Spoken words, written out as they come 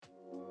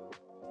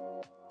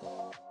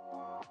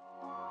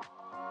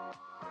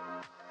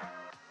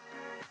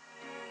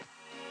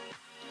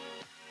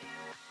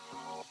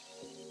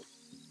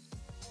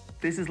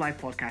This is Live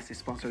podcast is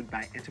sponsored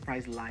by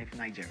Enterprise Live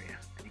Nigeria.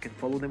 You can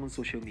follow them on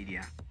social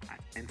media at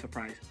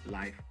Enterprise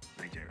Live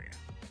Nigeria.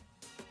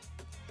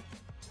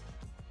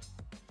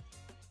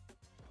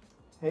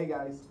 Hey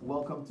guys,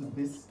 welcome to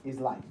This Is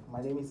Life.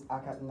 My name is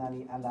Akat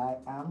Nani and I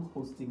am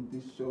hosting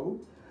this show,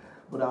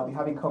 but I'll be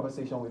having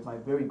conversation with my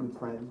very good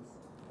friends.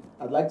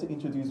 I'd like to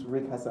introduce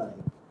Rick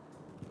Hassani.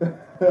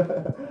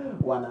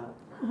 Wana.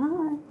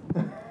 Hi.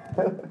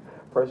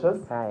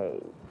 Precious. Hi.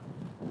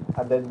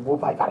 And then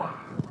Wofai Fala.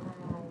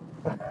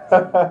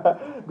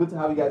 Good to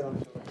have you guys on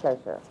the show.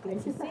 Pleasure.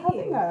 Thank you for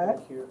having us.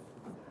 Thank you.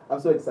 I'm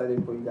so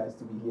excited for you guys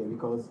to be here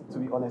because, to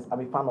be honest,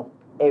 I'm a fan of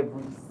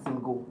every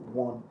single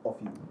one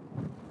of you.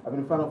 I've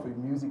been a fan of your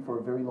music for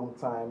a very long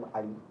time.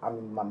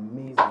 I'm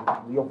amazed.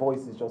 Your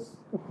voice is just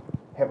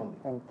heavenly.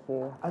 Thank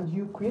you. And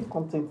you create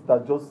content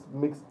that just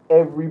makes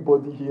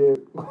everybody here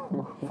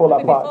fall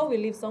But apart. before we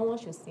leave, someone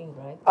should sing,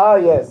 right? Oh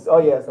yes. They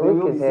Rick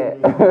will is be here.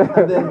 singing.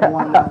 And then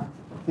Wana,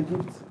 the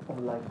gift of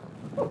life.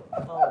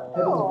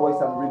 Heaven's voice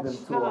and rhythm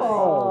to us.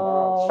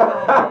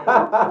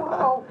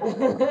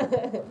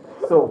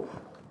 So,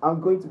 I'm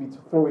going to be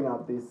throwing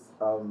out this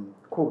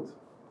quote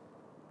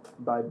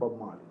by Bob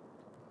Marley.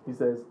 He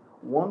says,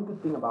 "One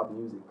good thing about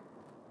music,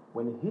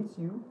 when it hits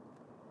you,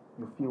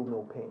 you feel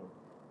no pain."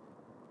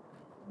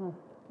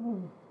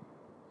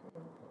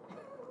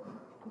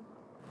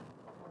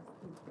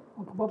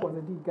 Uncle Bob was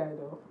a deep guy,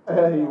 though.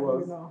 He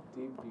was. You know.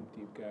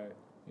 Deep guy,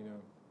 you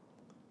know.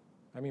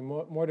 I mean,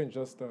 more than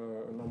just a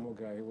normal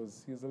guy.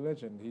 He's a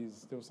legend.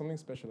 There was something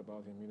special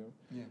about him, you know.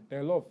 Yeah. There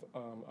are a lot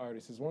of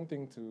artists. It's one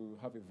thing to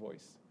have a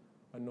voice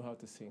and know how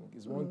to sing.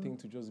 It's one thing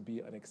to just be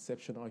an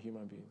exceptional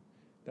human being.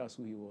 That's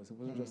who he was. He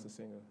wasn't just a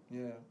singer.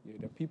 Yeah. Yeah,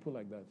 there are people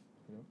like that,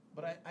 you know.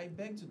 But I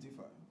beg to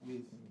differ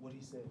with what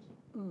he said.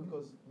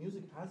 Because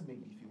music has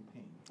made me feel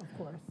pain. Of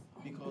course.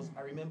 Because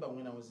I remember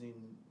when I was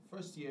in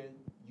first year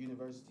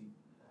university,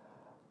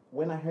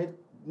 when I heard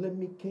 "Let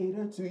Me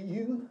Cater to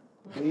You,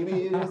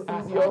 Baby, this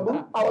is your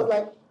boo," I was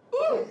like,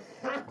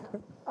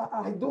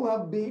 I don't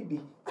have baby.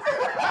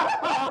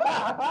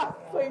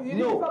 So you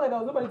didn't feel like there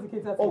was nobody to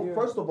cater to you?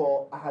 First of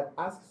all, I had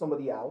asked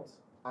somebody out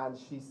and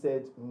she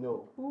said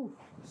no. Oof.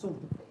 So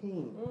the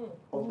pain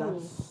of that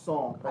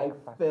song, I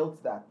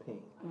felt that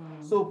pain.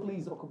 So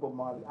please, Bob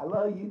Marley, I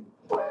love you.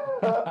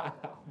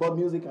 But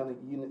music can,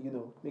 you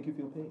know, make you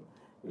feel pain.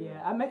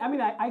 Yeah,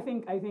 I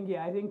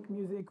think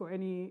music or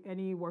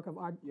any work of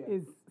art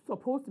is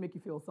supposed to make you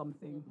feel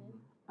something.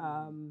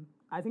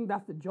 I think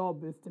that's the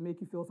job, is to make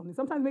you feel something.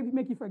 Sometimes maybe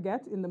make you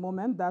forget in the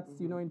moment. That's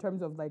you know, in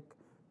terms of like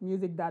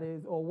music that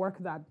is, or work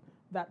that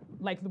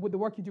like with the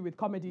work you do with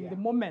comedy, the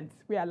moment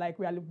we are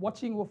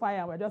watching Wofai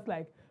and we're just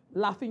like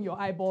laughing your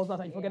eyeballs out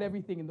and you forget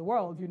everything in the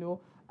world, you know.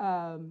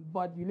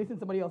 But you listen to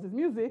somebody else's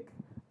music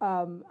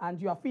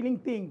and you are feeling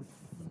things,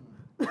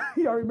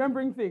 you're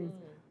remembering things.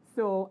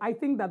 So I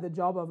think that the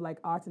job of like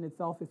art in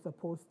itself is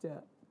supposed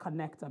to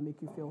connect and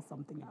make you feel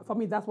something. For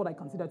me, that's what I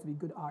consider to be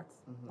good art.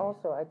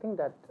 Also, I think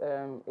that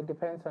it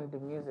depends on the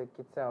music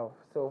itself.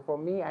 So for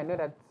me, I know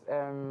that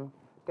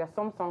there are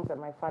some songs that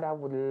my father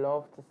would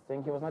love to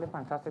sing. He was not a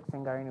fantastic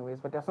singer anyways,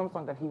 but there are some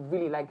songs that he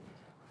really liked,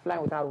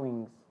 Flying Without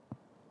Wings.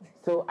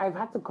 So I've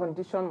had to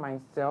condition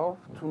myself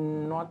to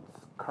not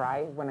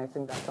cry when I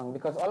sing that song,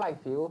 because all I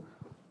feel,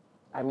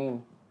 I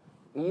mean,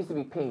 it used to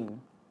be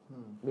pain.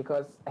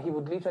 Because he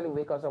would literally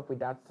wake us up with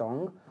that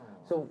song.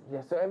 So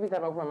every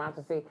time I open my mouth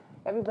to say,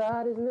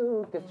 "Everybody's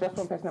look," there's just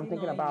one person I'm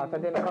thinking about,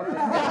 and then it comes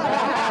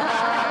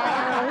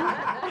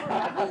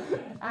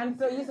and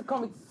so it used to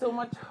come with so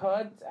much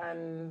hurt,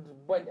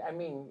 but I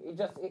mean,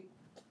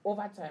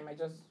 over time I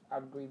just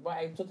agree. But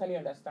I totally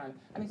understand,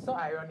 and it's so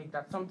ironic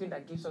that something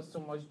that gives us so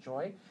much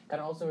joy can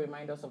also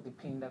remind us of the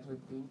pain that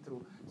we've been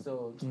through.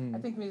 So I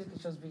think music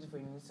is just beautiful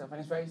in itself, and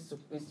it's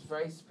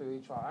very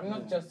spiritual. I'm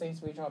not just saying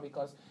spiritual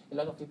because a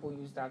lot of people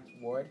use that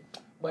word,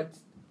 but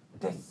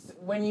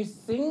when you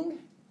sing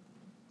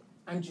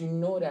and you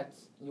know that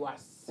you are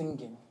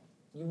singing,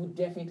 you will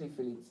definitely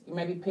feel it. It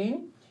might be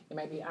pain, it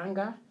might be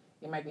anger,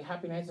 it might be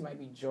happiness, it might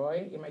be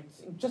joy, it might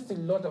just a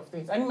lot of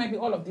things, and it might be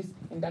all of this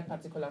in that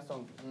particular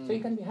song. So you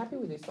can be happy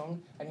with the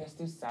song and you're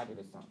still sad with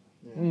the song.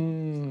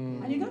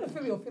 And you gotta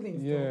feel your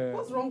feelings. Yeah. Though.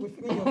 What's wrong with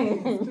feeling your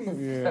feelings, please?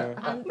 Yeah.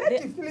 And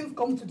Let the feelings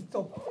come to the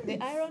top. the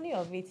irony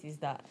of it is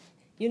that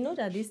you know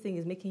that this thing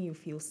is making you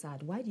feel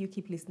sad. Why do you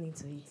keep listening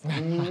to it?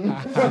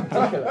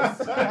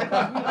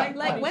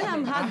 like when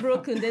I'm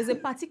heartbroken, there's a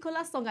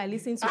particular song I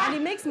listen to and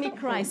it makes me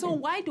cry. So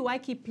why do I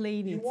keep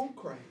playing it? You won't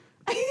cry.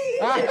 I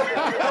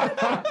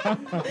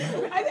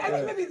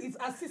think maybe it's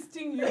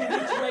assisting you reach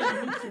where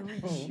you need to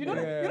reach. You know,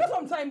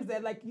 sometimes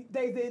there's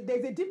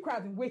a deep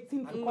crowd in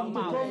waiting to come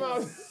out.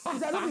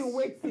 They're not in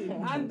waiting,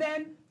 and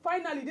then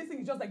finally this thing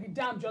is just like the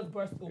dam just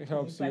burst open. It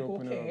helps it's you like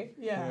open okay, up.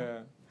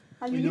 yeah.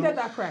 And you needed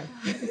that cry.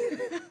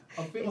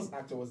 A famous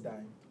actor was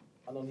dying,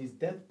 and on his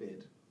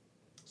deathbed,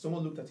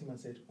 someone looked at him and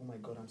said, "Oh my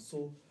God, I'm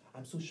so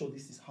sure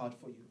this is hard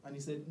for you." And he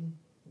said,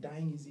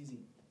 "Dying is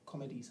easy.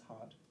 Comedy is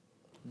hard."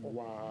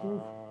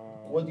 Wow.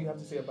 What do you have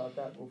to say about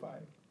that,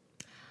 Wofai?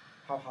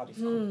 How hard is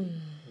comedy?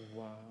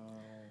 Wow.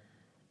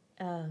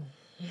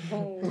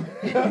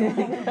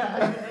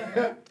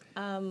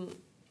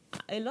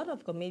 A lot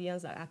of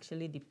comedians are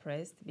actually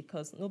depressed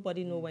because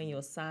nobody know when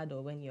you're sad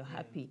or when you're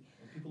happy.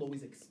 People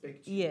always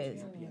expect you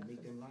Yes. to be happy and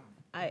make them laugh.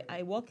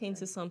 I walk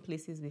into some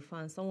places before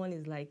and someone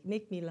is like,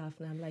 make me laugh.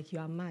 And I'm like, you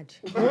are mad.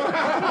 You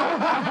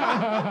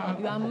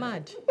are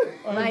mad.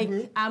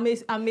 Like, I'm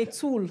a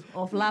tool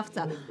of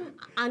laughter.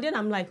 And then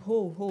I'm like,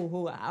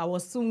 I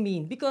was so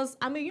mean. Because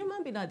I'm a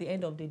human being at the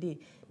end of the day.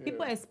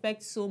 People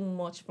expect so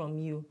much from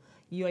you.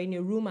 You're in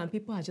a room and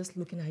people are just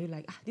looking at you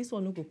like, this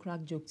one no go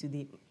crack joke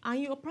today.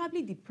 And you're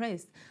probably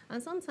depressed.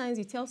 And sometimes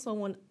you tell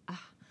someone,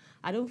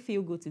 I don't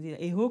feel good today,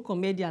 a whole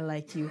comedian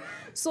like you.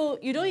 So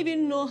you don't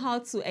even know how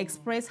to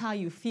express how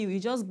you feel. You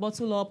just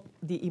bottle up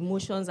the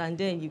emotions and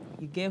then you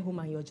get home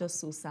and you're just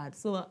so sad.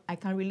 So I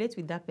can relate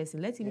with that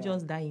person. Let him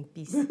just die in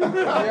peace.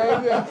 But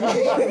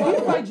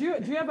do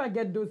you ever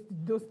get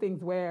those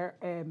things where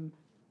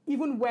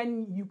even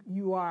when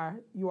you are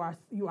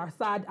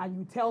sad and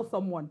you tell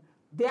someone,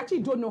 they actually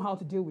don't know how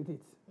to deal with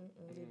it?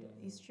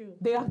 It's true.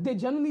 They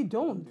generally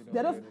don't.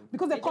 They just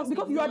because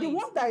you are the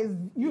one that is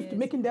used to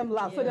making them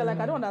laugh. So they're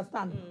like, I don't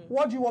understand.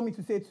 What do you want me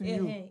to say to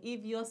you?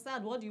 If you're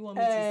sad, what do you want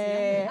me to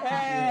say?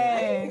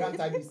 Can't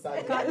I be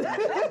sad?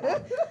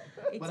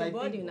 It's a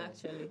burden,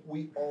 actually.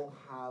 We all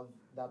have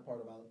that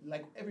part about,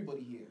 like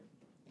everybody here,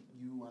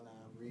 you and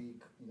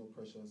Rick,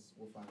 Precious,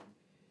 Wofan,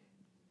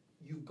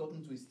 you've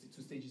gotten to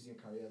stages in your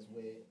careers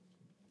where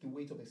the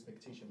weight of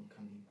expectation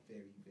can be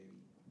very, very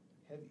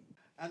heavy.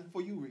 And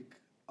for you, Rick,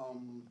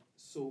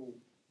 so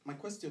my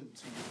question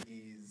to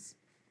you is,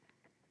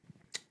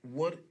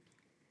 what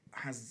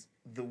has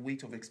the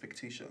weight of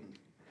expectation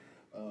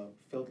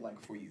felt like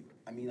for you?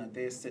 I mean, are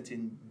there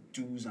certain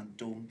do's and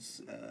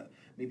don'ts?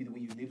 Maybe the way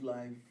you live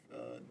life.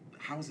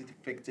 How has it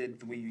affected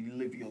the way you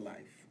live your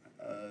life?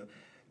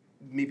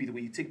 Maybe the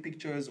way you take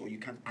pictures, or you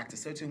can't act a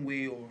certain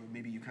way, or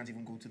maybe you can't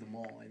even go to the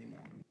mall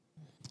anymore.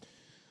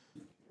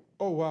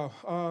 Oh, wow.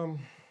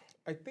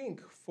 I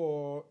think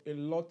for a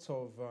lot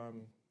of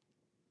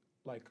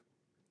like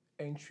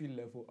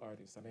entry-level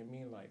artists, and I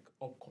mean like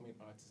upcoming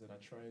artists that are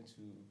trying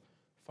to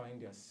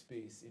find their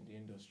space in the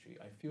industry,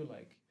 I feel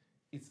like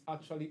it's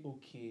actually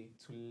okay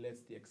to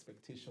let the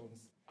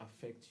expectations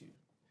affect you.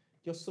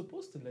 You're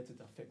supposed to let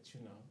it affect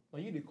you now. Now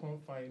you they come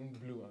find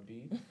Blue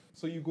Abi,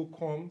 so you go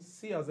come,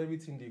 see as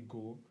everything they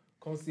go,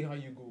 come see how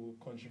you go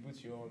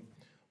contribute your own.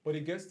 But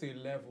it gets to a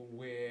level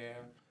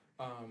where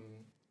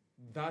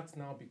that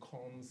now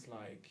becomes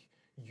like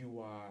you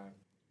are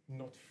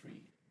not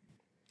free.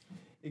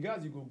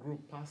 As you go grow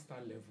past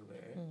that level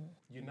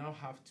you now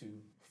have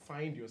to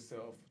find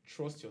yourself,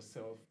 trust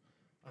yourself,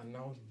 and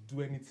now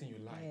do anything you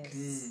like.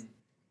 Yes.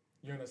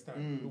 You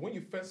understand? But when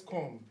you first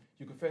come,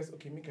 you go first,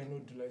 okay, make I know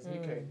do like,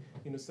 make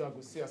I, so I go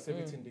see as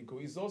everything they go.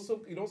 It also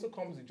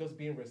comes with just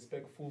being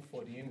respectful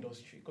for the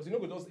industry. Because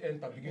go just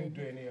enter, begin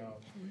to do anyhow,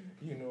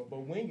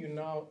 But when you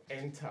now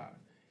enter,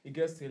 it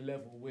gets to a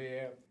level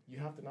where you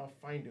have to now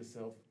find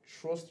yourself,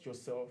 trust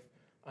yourself,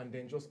 and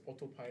then just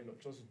autopilot,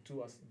 just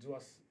do as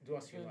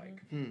you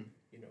like,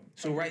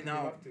 So right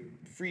now,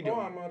 freedom.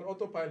 Oh, I'm on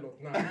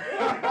autopilot now.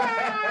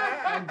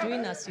 I'm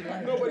doing as you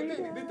like. No, but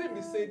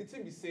the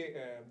thing we say,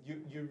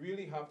 you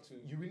really have to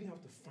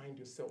find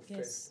yourself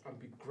first and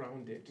be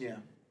grounded. Yeah.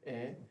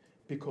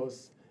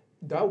 Because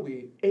that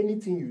way,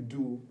 anything you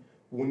do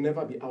will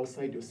never be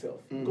outside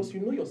yourself, because you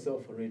know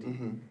yourself already.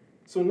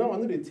 So now I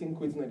know they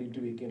think waiting and they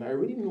do again. I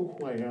already know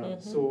who I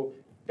am. So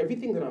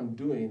everything that I'm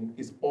doing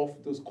is off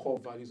those core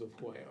values of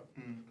who I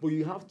am. But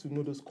you have to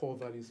know those core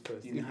values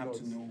first. You have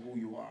to know who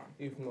you are.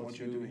 If not, what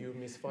you're doing. You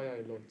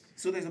misfire a lot.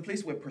 So there's a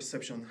place where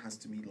perception has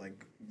to meet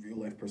like real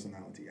life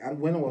personality. And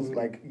when I was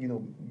like,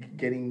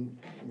 getting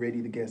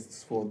ready the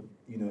guests for,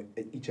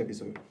 each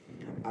episode,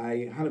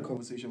 I had a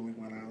conversation with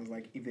one. I was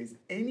like, if there's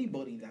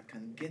anybody that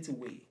can get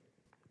away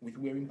with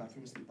wearing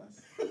bathroom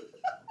slippers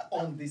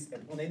on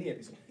any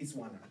episode, it's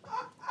Wana.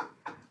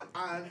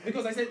 And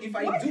because I said, if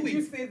I do it... Why did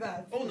you say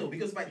that? Oh, no,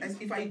 because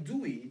if I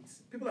do it,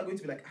 people are going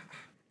to be like,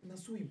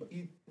 Nasu,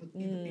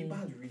 he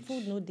bad rich.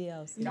 Food no day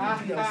house.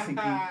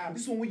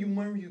 This one when you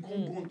marry, you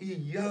can't go on.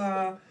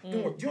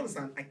 Don't worry. Do you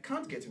understand? I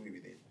can't get away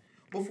with it.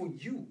 But for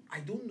you, I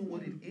don't know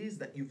what it is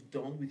that you've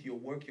done with your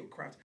work, your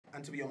craft.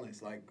 And to be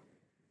honest, like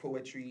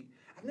poetry,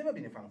 I've never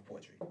been a fan of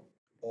poetry.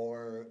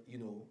 Or,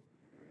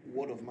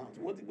 word of mouth.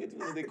 What do they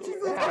call it?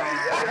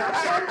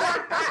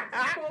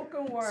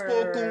 Spoken word.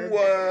 Spoken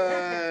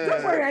word.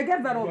 Don't worry, I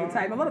get that all the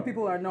time. A lot of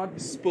people are not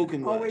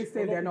spoken word. Always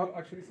say they're not.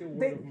 Actually say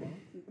word of mouth.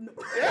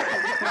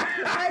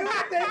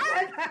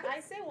 I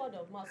say word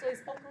of mouth, so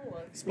it's spoken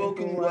word.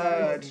 Spoken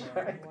word.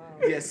 Wow.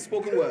 Yes,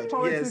 spoken word.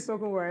 Poetry, yes.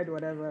 spoken word,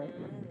 whatever.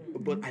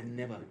 But I've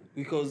never.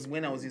 Because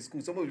when I was in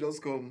school, someone would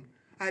just come,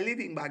 I live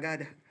in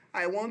Bagada.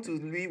 I want to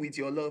live with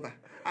your lover.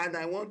 And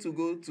I want to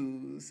go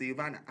to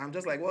Savannah. I'm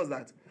just like, what's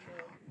that?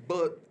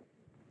 But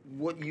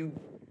what you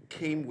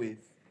came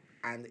with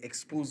and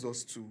exposed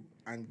us to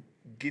and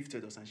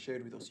gifted us and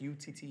shared with us,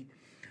 UTT,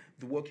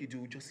 the work you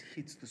do just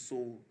hits the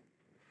soul.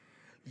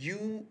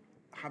 You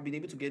have been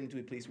able to get into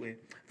a place where,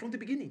 from the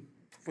beginning,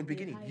 from the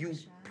beginning, you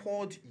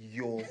poured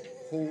your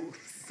whole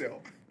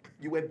self.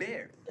 You were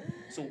bare.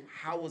 So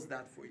how was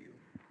that for you?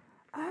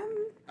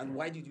 And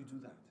why did you do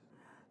that?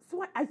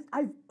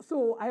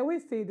 So I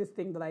always say this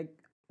thing that like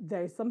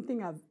there is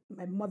something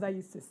my mother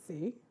used to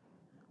say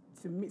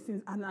to me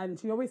since, and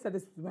she always said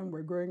this when we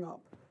were growing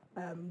up,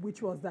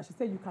 which was that she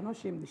said you cannot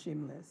shame the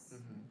shameless.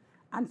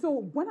 And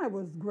so when I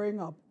was growing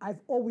up,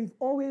 we've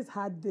always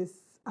had this.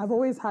 I've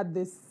always had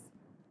this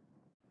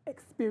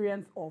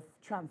experience of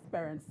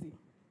transparency.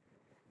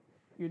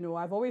 You know,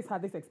 I've always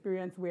had this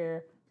experience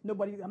where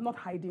I'm not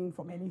hiding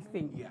from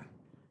anything. Yeah.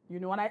 You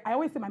know, and I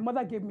always say my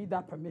mother gave me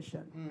that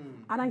permission.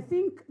 And I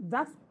think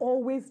that's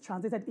always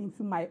translated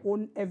into my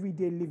own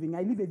everyday living.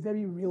 I live a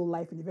very real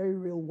life in a very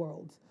real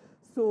world.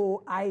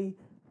 So I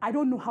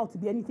don't know how to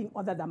be anything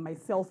other than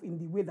myself in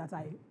the way that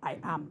I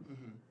am,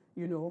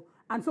 you know.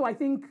 And so I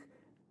think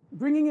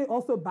bringing it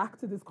also back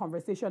to this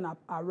conversation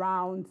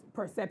around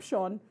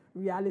perception,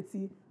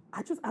 reality,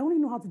 I only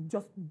know how to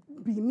just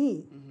be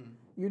me.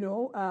 You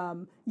know,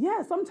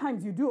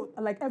 sometimes you do,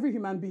 like every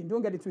human being,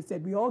 don't get it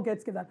twisted. We all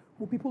get scared that,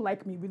 will people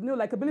like me? With no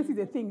likability is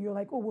a thing. You're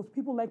like, oh, will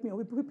people like me?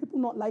 Or will people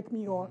not like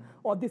me? Or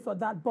this or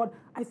that. But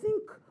I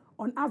think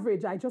on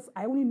average, I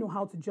only know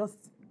how to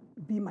just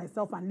be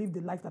myself and live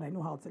the life that I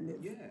know how to live.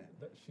 Yeah.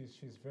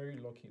 She's very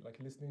lucky. Like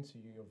listening to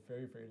you, you're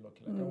very, very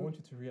lucky. Like I want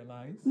you to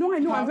realize. No, I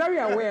know. I'm very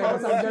aware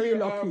that I'm very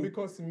lucky.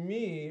 Because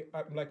me,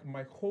 like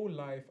my whole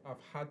life,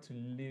 I've had to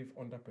live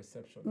under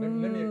perception. Let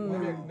me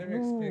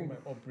explain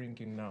my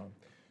upbringing now.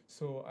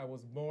 So I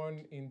was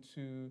born in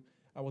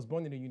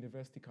a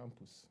university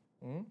campus.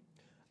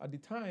 At the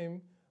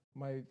time,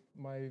 my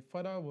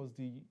father was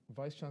the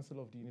vice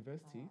chancellor of the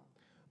university.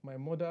 My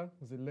mother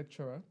was a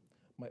lecturer.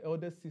 My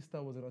eldest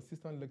sister was an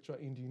assistant lecturer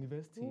in the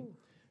university.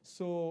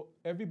 So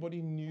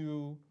everybody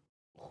knew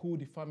who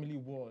the family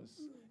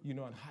was, you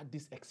know, and had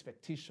this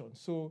expectation.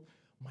 So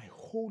my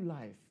whole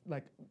life,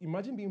 like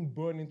imagine being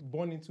born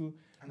into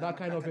that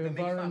kind of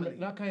environment. Family.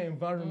 That kind of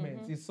environment.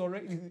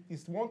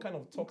 It's one kind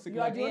of toxic.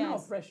 You are the owner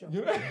of pressure.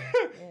 You know?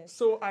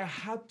 So I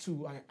had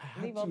to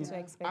Live up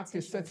to act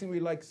a certain way.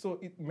 Like so,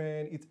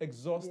 it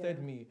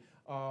exhausted me.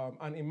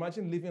 And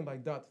imagine living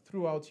like that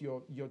throughout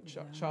your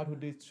childhood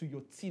days to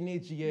your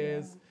teenage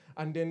years,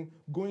 and then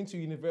going to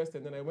university.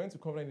 And then I went to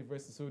Covenant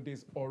University, so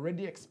there's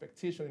already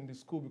expectation in the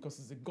school because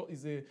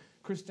it's a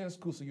Christian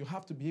school, so you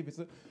have to behave.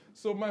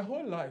 So my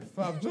whole life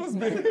I've just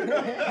been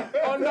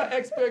under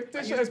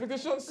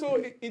expectation.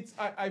 So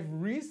I've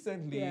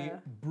recently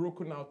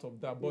broken out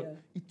of that, but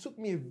it took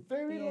me a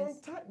very long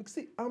time.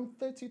 See, I'm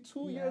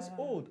 32 years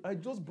old. I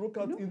just broke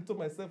out into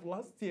myself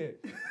last year.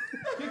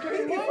 You can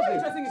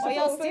imagine. But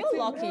you're still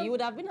lucky. You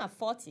would have been at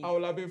 40. I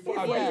would have been 40.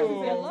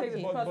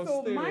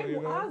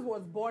 Ours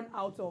was born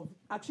out of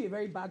actually a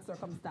very bad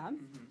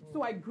circumstance.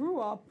 So I grew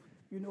up,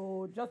 you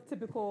know, just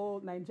typical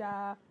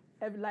Nigeria.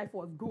 Every life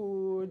was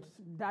good.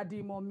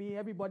 Daddy, mommy,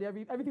 everybody,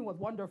 everything was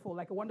wonderful,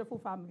 like a wonderful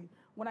family.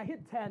 When I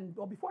hit 10,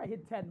 or before I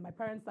hit 10, my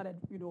parents started,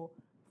 you know,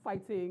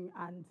 fighting,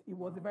 and it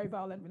was a very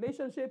violent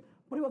relationship.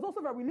 But it was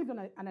also we lived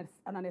on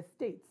an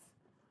estate.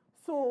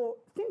 So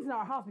things in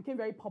our house became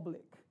very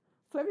public.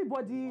 So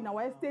everybody in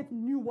our estate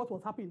knew what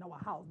was happening in our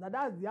house.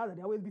 That's the house that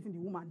they always beating the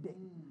woman there.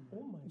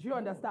 Do you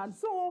understand?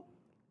 So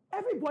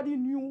everybody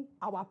knew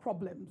our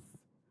problems.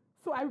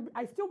 So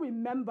I still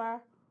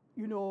remember,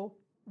 you know,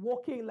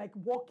 walking,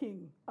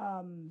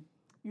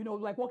 you know,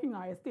 like walking in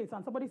our estates,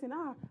 and somebody saying,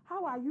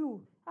 how are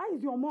you? How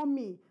is your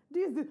mommy?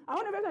 This. I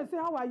want to say,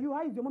 how are you?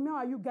 How is your mommy? How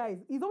are you guys?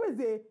 It's always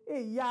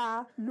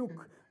a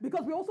look.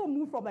 Because we also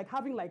moved from like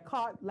having like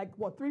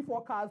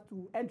 3-4 cars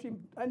to entering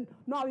and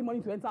not having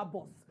money to enter a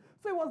bus.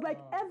 So it was like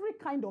every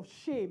kind of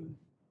shame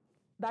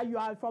that you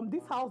are from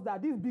this house,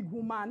 that this big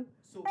woman,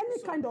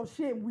 kind of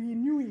shame, we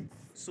knew it.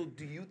 So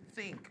do you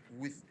think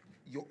with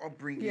your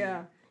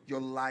upbringing, your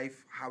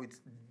life, how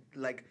it's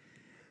like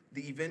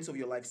the events of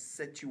your life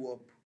set you up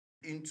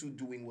into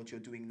doing what you're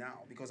doing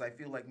now? Because I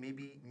feel like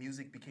maybe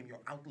music became your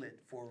outlet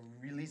for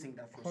releasing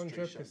that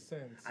frustration.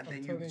 100%. And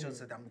then you just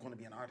said, I'm going to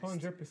be an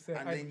artist. 100%.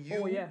 And then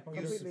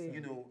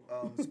you know,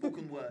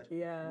 spoken word,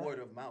 word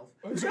of mouth.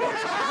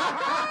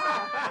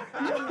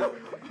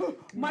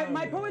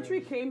 My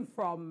poetry came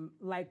from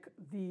like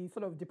the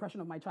sort of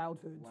depression of my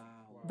childhood. Wow.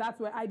 That's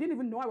where I didn't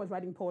even know I was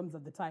writing poems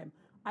at the time.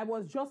 I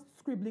was just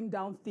scribbling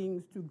down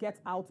things to get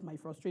out my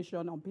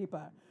frustration on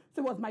paper.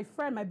 So it was my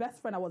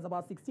best friend, I was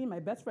about 16, my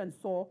best friend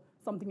saw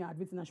something I had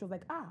written and she was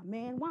like,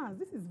 man, Wanz,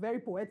 this is very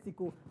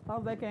poetical. I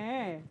was like,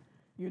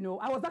 You know,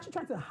 I was actually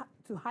trying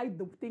to hide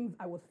the things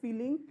I was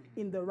feeling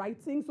in the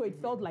writing, so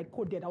it felt like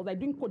coded. I was like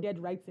doing coded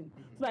writing.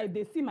 So that if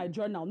they see my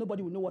journal,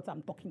 nobody will know what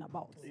I'm talking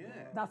about. Yeah.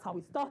 That's how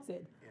it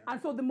started.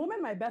 And so the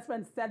moment my best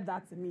friend said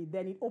that to me,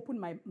 then it opened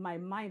my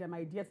mind and my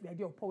ideas to the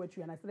idea of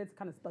poetry, and I started to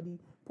kind of study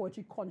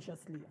poetry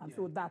consciously. And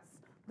so that's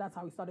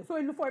how it started. So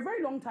for a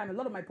very long time, a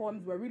lot of my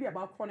poems were really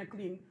about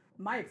chronicling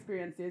my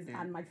experiences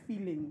and my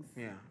feelings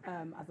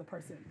as a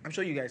person. I'm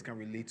sure you guys can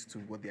relate to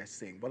what they're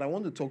saying, but I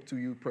want to talk to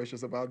you,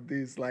 Precious, about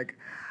this. Like,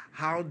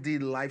 how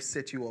did life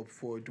set you up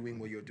for doing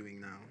what you're doing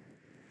now?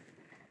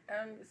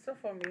 So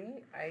for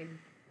me,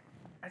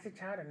 as a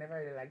child, I never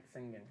really liked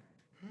singing.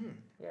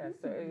 Yeah,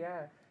 so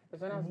yeah.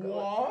 Because when I was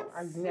What?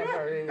 I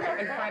never really.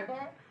 In fact,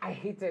 I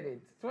hated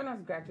it. So when I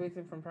was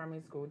graduating from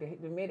primary school, they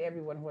made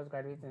everyone who was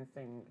graduating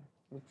sing,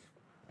 which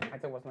I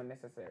thought was not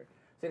necessary.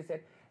 So they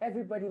said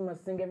everybody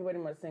must sing,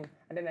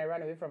 and then I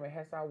ran away from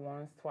rehearsal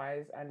once,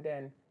 twice, and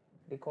then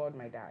they called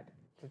my dad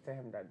to tell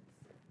him that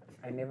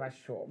I never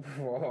show up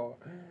for.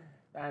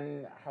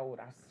 And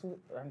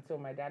until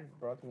my dad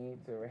brought me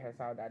to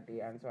rehearsal that day,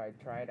 and so I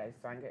tried. I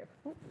sang it.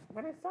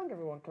 When I sang,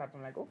 everyone clapped.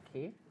 I'm like,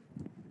 okay.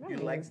 You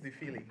liked the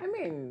feeling. I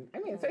mean,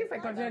 so if I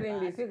continue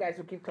doing this, you guys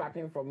will keep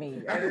clapping for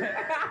me.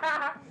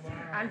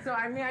 And so,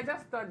 I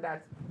just thought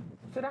that,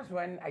 so that's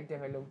when I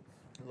developed.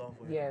 Love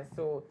it. Yeah,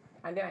 so,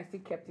 and then I still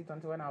kept it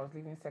until when I was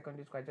leaving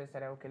secondary school. I just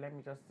said, okay, let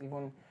me just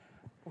even,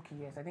 okay,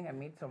 yes, I think I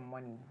made some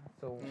money.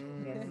 So,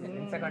 yes,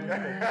 in secondary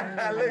school.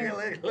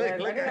 Look. I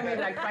think I made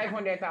like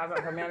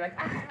 500,000 from me. I'm like,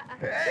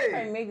 if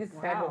I made this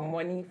type of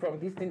money from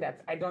this thing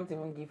that I don't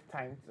even give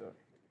time to.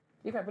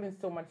 If I put in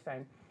so much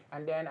time.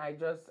 And then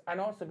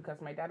and also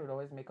because my dad would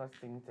always make us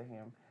sing to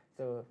him.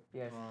 So,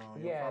 yes.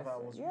 Your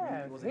father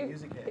was a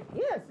music head.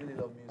 Yes. Really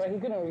loved music. But he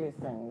couldn't really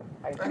sing.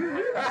 He's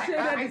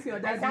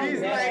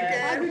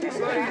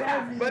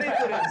but he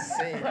couldn't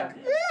sing.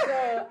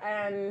 So,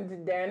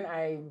 and then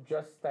I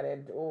just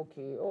started,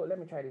 let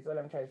me try this,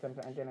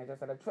 something. And then I just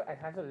started, I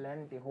had to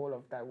learn the whole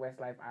of that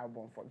Westlife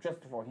album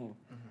just for him,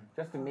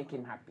 just to make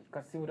him happy.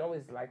 Because he would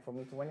always like for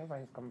me to, whenever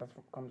he comes back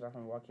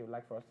from work, he would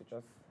like for us to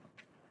just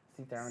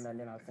sit around and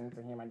then I'll sing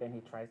to him and then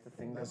he tries to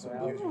sing as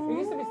well. It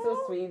used to be so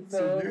sweet.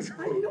 So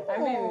I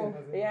mean,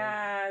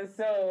 yeah,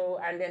 so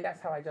and then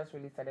that's how I just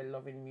really started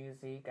loving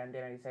music, and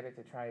then I decided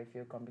to try a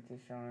few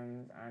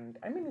competitions, and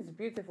I mean it's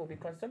beautiful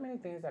because so many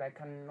things that I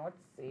cannot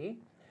say,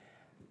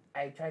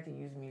 I try to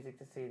use music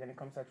to say it and it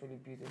comes out really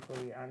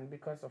beautifully, and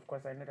because of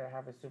course I know that I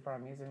have a super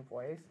amazing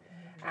voice,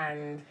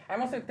 and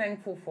I'm also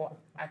thankful for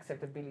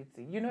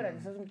acceptability. You know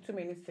that there's too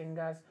many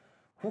singers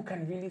who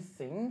can really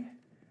sing,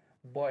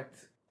 but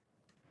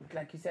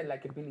like you said,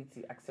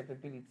 likability,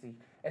 acceptability,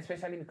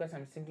 especially because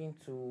I'm singing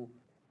to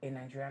a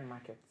Nigerian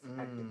market.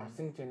 I was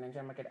singing to a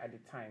Nigerian market at the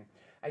time.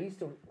 I used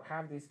to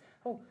have this,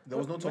 there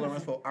was no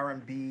tolerance for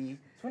R&B.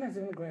 So when I was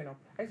even growing up,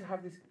 I used to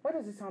have this, why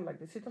does it sound like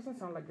this? It doesn't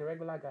sound like the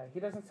regular guy. He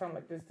doesn't sound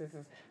like this.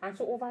 And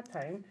so over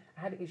time, I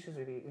had issues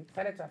with it. It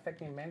started to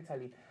affect me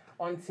mentally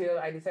until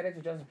I decided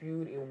to just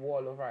build a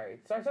wall over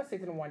it. So I was just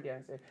sitting one day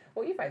and said,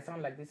 if I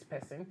sound like this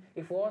person,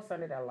 if we all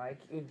sounded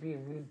alike, it would be a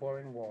really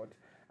boring world.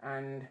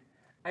 And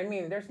I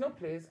mean, there's no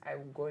place I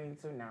will go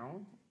into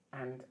now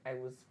and I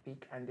will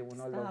speak and they will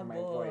not love my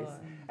voice.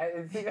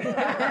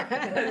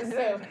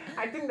 So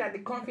I think that the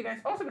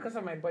confidence, also because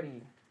of my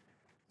body.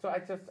 So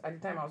at the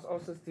time I was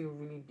also still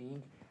really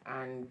big,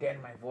 and then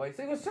my voice.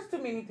 So it was just too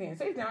many things.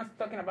 So if they're not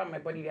talking about my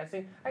body, they're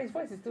saying, his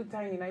voice is too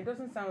tiny and it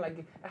doesn't sound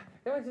like,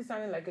 the voice is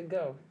sounding like a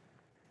girl.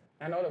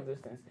 And all of those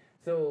things.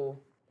 So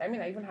I mean,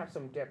 I even have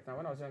some depth now.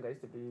 When I was younger, I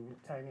used to be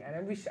tiny, and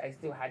I wish I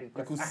still had it.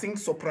 You could sing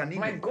soprano.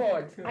 My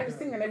God, I was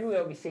singing and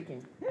everywhere will be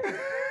shaking.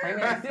 I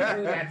mean, I still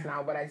do that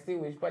now, but I still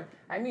wish. But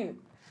I mean,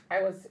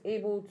 I was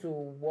able to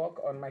work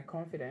on my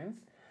confidence.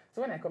 So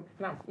when I come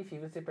now, if you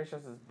even say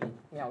Precious is big,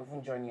 I'll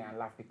even join you and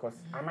laugh because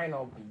I might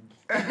not big.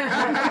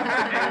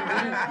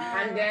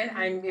 and then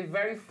I'm a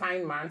very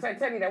fine man. So I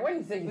tell you that when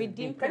you say he's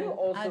big, can you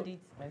also add it?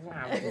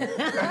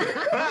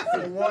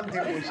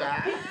 Wonderful.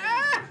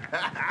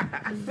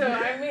 So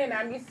I mean,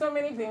 so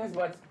many things,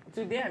 but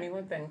today I'm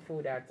even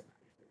thankful that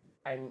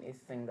I'm a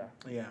singer.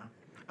 Yeah.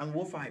 And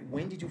Wofi,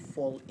 when did you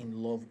fall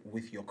in love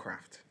with your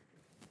craft?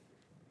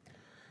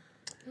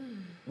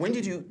 When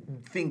did you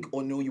think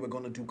or know you were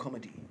going to do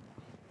comedy?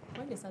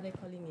 When they started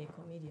calling me a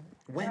comedian.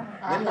 When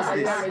was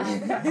this?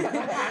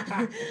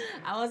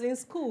 I was in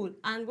school,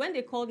 and when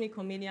they called me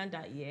comedian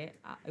that year,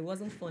 it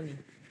wasn't funny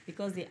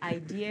because the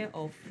idea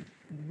of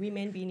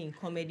women being in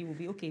comedy would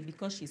be okay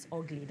because she's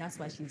ugly. That's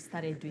why she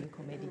started doing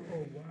comedy.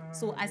 Oh, wow.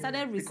 So I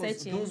started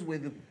researching. Because those were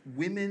the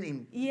women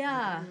in.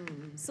 Yeah.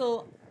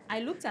 So I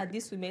looked at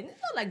these women.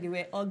 It's not like they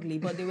were ugly,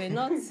 but they were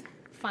not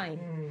fine.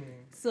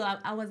 So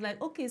I was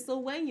like, okay, so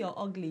when you're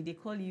ugly, they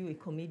call you a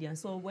comedian.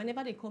 So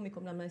whenever they call me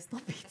comedian, I'm like,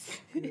 stop it.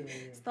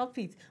 Stop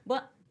it.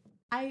 But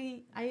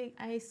I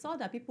saw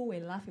that people were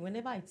laughing.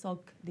 Whenever I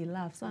talk, they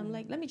laugh. So I'm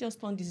like, let me just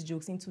turn these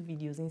jokes into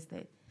videos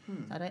instead. So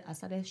I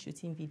started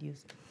shooting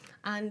videos.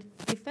 And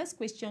the first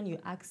question you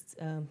asked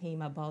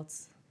him about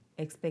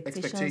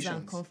expectations.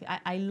 And confidence,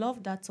 I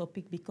love that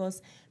topic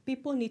because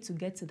people need to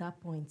get to that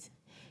point.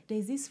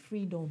 There's this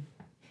freedom.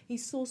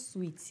 He's so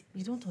sweet.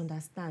 You don't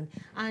understand.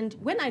 And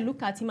when I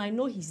look at him, I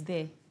know he's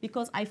there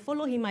because I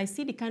follow him. I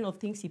see the kind of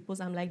things he posts.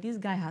 I'm like, this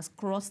guy has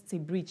crossed a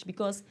bridge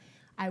because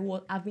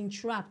I've been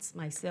trapped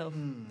myself.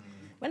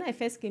 When I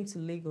first came to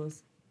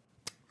Lagos,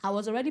 I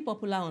was already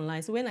popular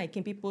online. So when I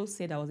came, people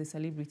said I was a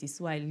celebrity.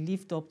 So I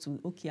lived up to,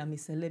 okay, I'm a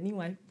celeb.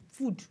 Meanwhile,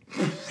 food.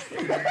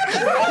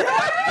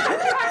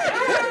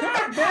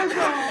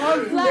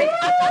 Like,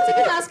 I can't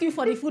even ask you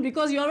for the food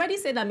because you already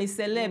said I'm a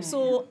celeb.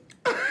 So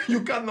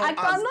you cannot I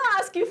cannot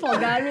ask you for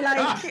Gary.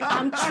 Like,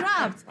 I'm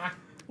trapped.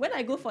 when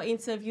I go for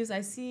interviews,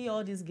 I see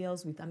all these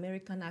girls with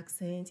American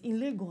accent in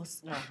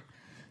Lagos.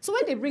 So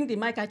when they bring the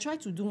mic, I try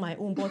to do my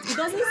own, but it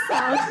doesn't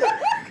sound.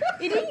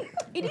 It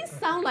didn't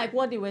sound like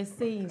what they were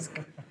saying.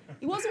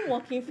 It wasn't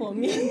working for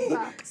me.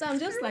 So I'm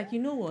just like, you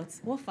know what,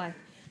 fine,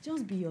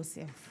 just be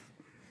yourself.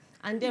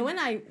 And then when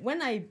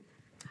I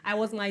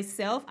was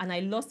myself, and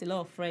I lost a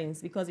lot of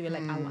friends because they were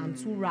like, I'm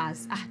too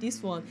ras.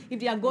 This one. If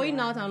they are going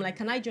out, I'm like,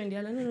 can I join?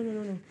 They're like,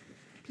 no.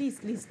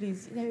 Please.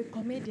 They're a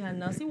comedian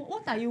now. See,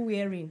 what are you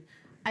wearing?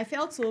 I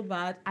felt so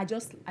bad. I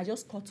just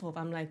cut off.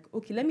 I'm like,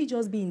 okay, let me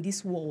just be in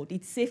this world.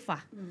 It's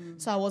safer.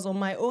 So I was on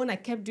my own. I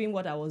kept doing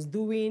what I was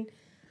doing.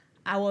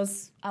 I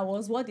was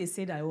what they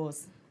said I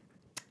was.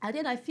 And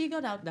then I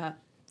figured out that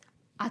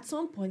at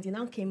some point, they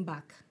now came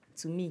back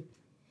to me.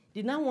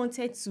 They now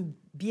wanted to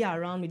be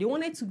around me. They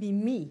wanted to be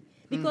me.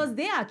 Because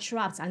they are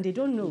trapped and they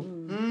don't know.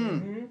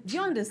 Do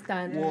you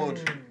understand?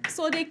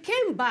 So they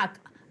came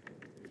back.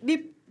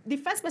 The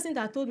first person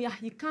that told me,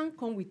 you can't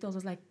come with us,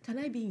 was like, can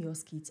I be in your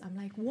skits? I'm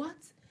like, what?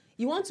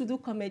 You want to do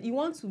comedy? You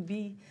want to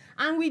be?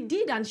 And we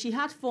did, and she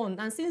had fun.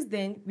 And since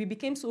then, we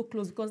became so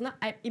close because now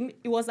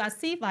it was as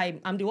if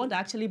I'm the one that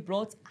actually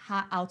brought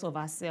her out of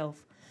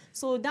herself.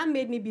 So that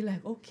made me be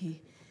like, okay,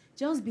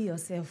 just be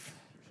yourself.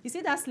 You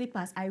see that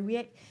slippers I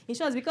wear? In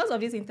short, because of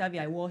this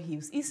interview, I wore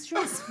heels. It's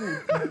stressful.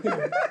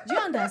 Do you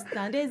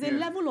understand? There's a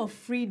level of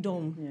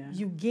freedom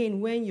you gain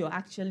when you're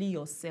actually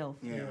yourself.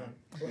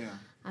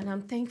 And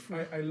I'm thankful.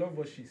 I love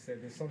what she said.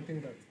 There's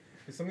something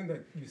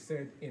that you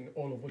said in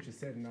all of what you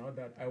said now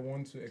that I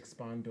want to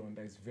expand on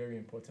that is very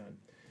important.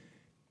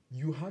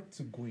 You had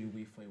to go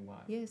away for a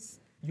while. Yes.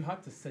 You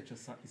had to set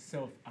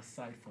yourself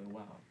aside for a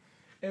while.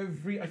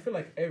 I feel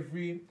like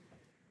every,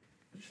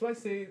 should I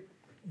say,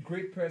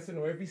 great person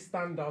or every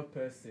standout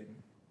person,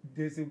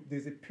 there's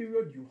a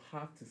period you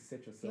have to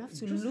set yourself. You have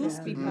to lose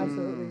people.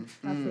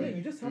 Absolutely. Yeah,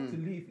 you just have to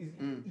leave.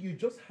 You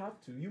just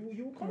have to. You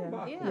will come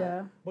back.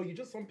 Yeah. But you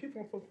just, some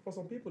people, for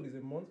some people it's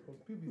a month, for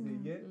people it's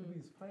a year, maybe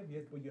it's 5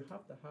 years, but you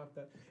have to have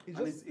that. It's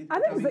just, I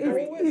think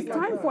it's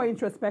time for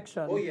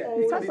introspection. Oh yeah,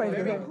 It's time it's for very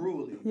introspection.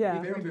 grueling.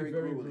 Yeah. Very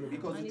grueling.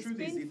 Because And the it's truth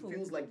is, it painful.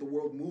 feels like the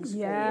world moves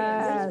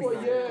Yes.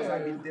 forward. Because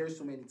I've been there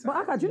so many times. But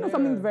Aka, do you know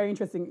something very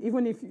interesting?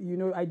 Even if you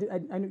know, I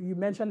know you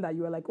mentioned that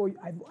you were like, oh,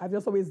 I've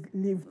just always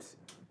lived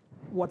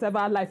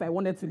whatever life I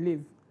wanted to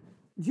live.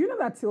 Do you know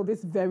that till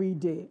this very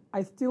day,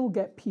 I still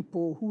get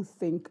people who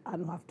think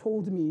and have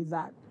told me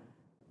that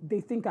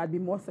they think I'd be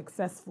more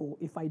successful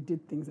if I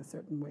did things a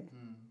certain way.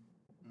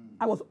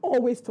 I was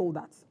always told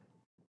that.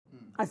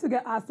 I still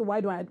get asked why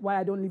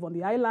I don't live on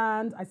the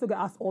island. I still get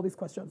asked all these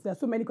questions. There are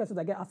so many questions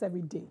I get asked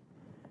every day.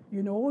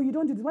 You know, you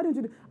don't do this. Why don't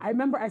you do? I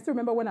still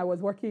remember when I was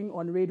working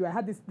on radio.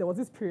 There was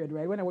this period,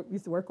 right, when I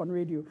used to work on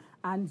radio,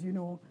 and you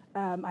know,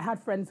 I had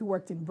friends who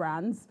worked in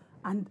brands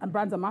and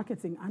brands and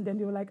marketing, and then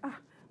they were like,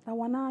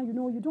 Tawana, you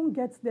know, you don't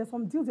get. There's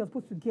some deals you're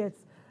supposed to get.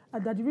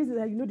 That the reason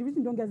that the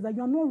reason you don't get is that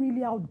you're not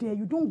really out there.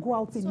 You don't go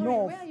out enough.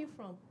 Sorry, where are you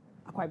from?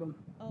 Akwa Ibom.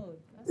 Oh,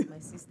 that's my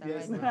sister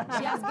right now.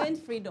 She has gained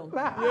freedom.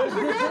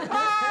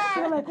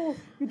 They're like, oh,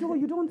 you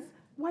don't.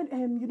 Why,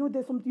 you know,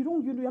 there's some.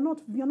 You're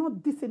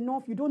not this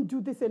enough. You don't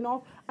do this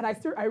enough. And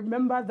I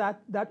remember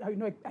that you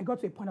know, I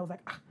got to a point. I was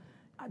like,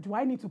 do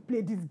I need to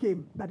play this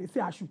game that they say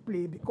I should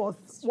play because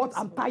what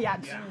I'm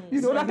tired? Yeah.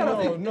 You know, that kind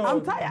of thing.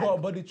 I'm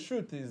tired. But the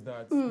truth is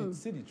that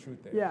see the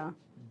truth there. Yeah.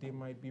 They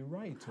might be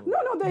right.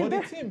 No,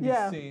 the thing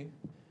say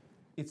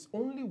it's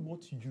only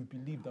what you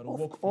believe that will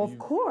work for you. Of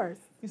course.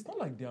 It's not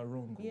like they are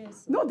wrong.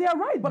 Yes. No, they are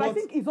right, but I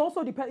think it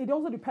also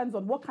depends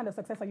on what kind of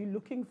success are you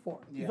looking for.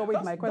 Yeah. Is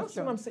always my question. That's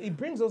what I'm saying. It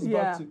brings us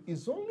back to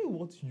it's only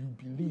what you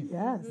believe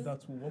that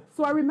will work.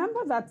 So I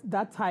remember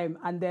that time,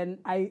 and then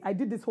I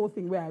did this whole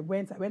thing where I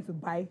went to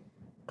buy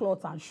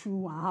clothes and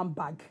shoe and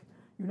handbag.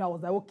 You know, I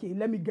was like, okay,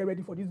 let me get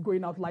ready for this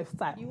going out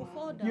lifestyle. You will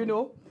fall down. You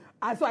know,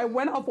 and so I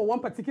went out for one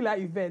particular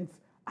event,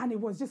 and it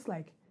was just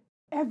like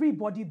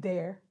everybody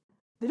there.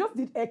 They just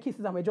did air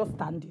kisses and we're just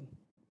standing.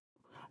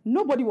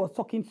 Nobody was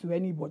talking to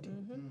anybody.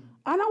 And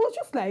I was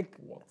just like,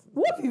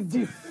 what is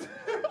this?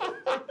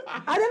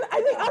 And then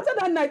I think after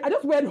that night, I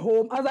just went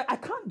home. I was like, I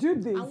can't do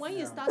this. And when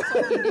you start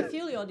talking, they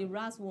feel you're the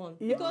last one.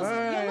 Because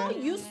you're not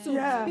used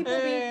to people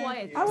being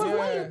quiet. So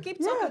when you keep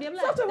talking, they're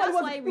like, that's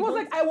why we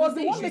don't. I was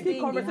the one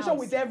making conversation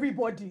with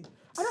everybody.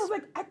 And I was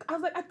like,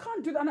 I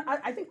can't do that. And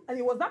I think, and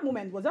it was that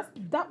moment, it was just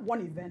that one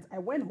event. I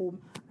went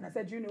home and I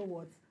said, you know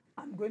what?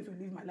 I'm going to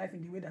live my life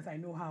in the way that I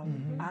know how.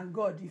 And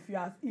God,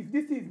 if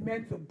this is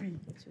meant to be,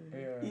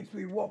 it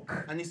will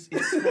work. And it's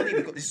funny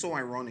because it's so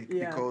ironic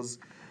because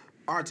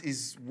art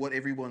is what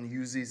everyone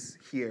uses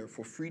here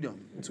for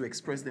freedom to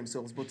express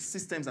themselves, but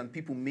systems and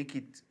people make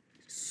it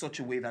such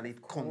a way that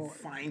it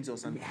confines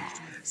us and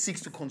seeks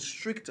to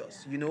constrict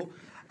us, you know?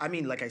 I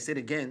mean, like I said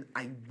again,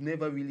 I've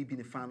never really been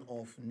a fan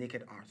of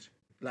naked art.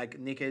 Like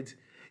naked,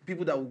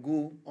 people that will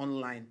go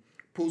online,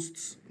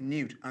 post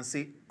nude and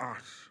say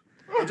art.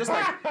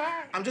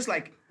 I'm just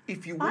like,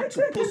 if you want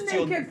to post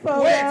your naked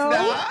photo,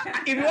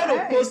 if you want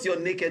to post your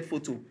naked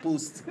photo,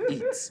 post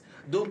it.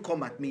 Don't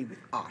come at me with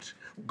art,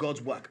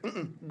 God's work.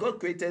 God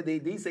created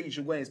it. They say you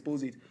should go and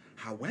expose it.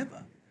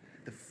 However,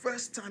 The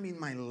first time in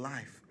my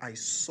life I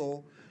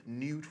saw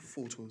nude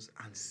photos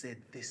and said,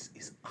 "This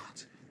is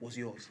art," was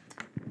yours.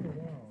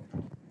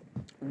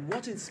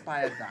 What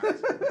inspired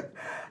that?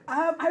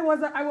 I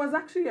was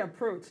actually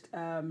approached.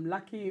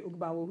 Lucky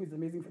Ugbawo, who's an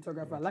amazing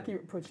photographer, Lucky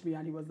approached me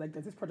and he was like,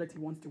 "There's this project he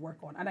wants to work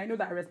on." And I know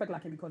that I respect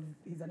Lucky because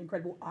he's an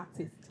incredible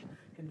artist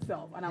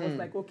himself. And I was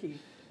like, okay,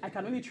 I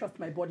can only trust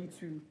my body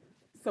to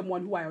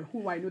someone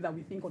who I know that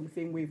we think on the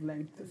same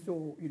wavelength.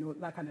 So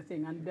that kind of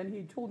thing. And then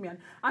he told me, and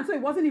so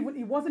it wasn't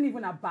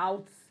even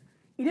about.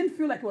 It didn't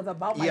feel like it was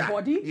about my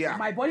body. Yeah.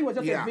 My body was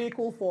just a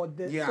vehicle for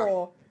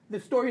the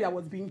story that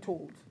was being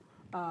told.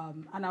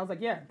 And I was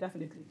like, yeah,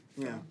 definitely.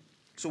 Yeah.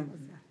 So,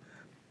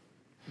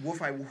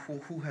 Wofi,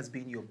 who has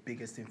been your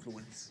biggest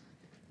influence?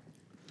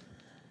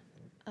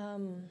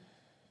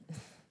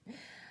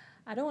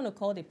 I don't want to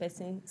call the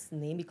person's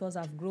name because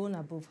I've grown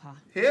above her.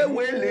 Hey,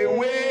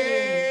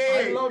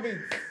 way. I love it.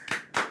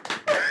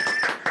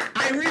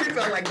 I really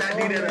felt like that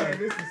it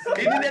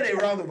needed a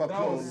round of That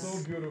applause. was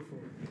so beautiful.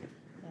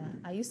 Yeah,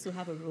 I used to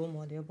have a role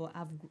model, but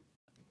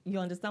you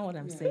understand what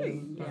I'm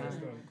saying?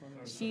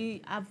 Yeah.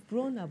 I've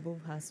grown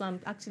above her, so I'm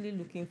actually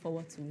looking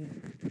forward to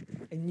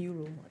a new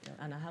role model,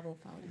 and I haven't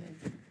found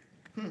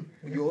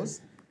it.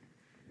 Yours?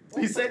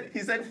 He said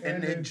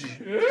energy.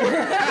 So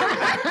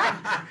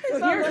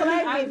here's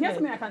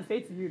something I can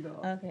say to you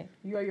though. Okay.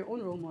 You are your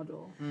own role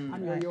model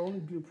and you are your own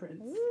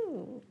blueprint.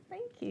 Ooh,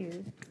 thank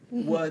you.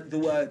 The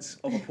words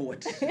of a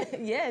poet.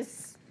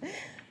 Yes.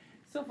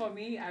 So for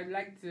me, I'd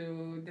like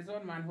to. There's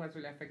one man who has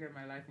really affected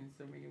my life in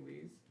so many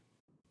ways.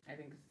 I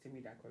think it's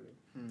Timmy Dakolo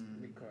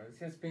because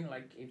he has been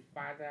like a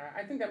father.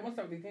 I think that most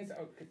of the things.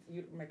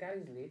 My dad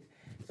is late,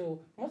 so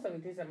most of the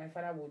things that my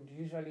father would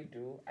usually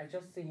do, I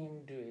just see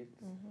him do it.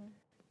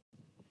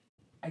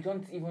 I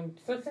don't even.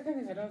 So certain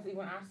things I don't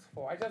even ask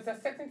for. There's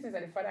certain things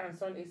that the father and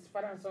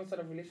son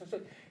sort of relationship.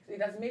 So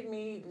it has made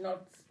me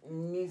not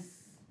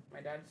miss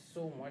my dad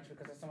so much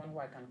because there's someone who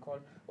I can call.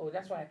 Oh,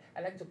 that's why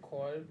I like to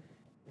call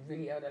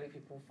really elderly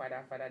people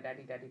father,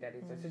 daddy.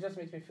 So it just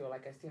makes me feel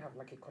like I still have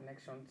like a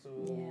connection to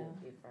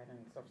a father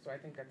and stuff. So I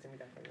think that to me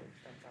that really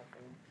stands out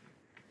for me.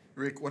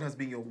 Rick, what has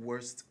been your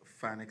worst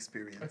fan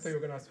experience? I thought you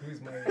were going to ask who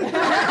is my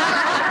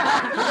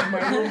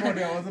role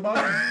model. I was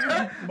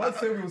about to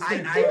say Will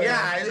Smith.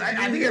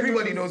 I think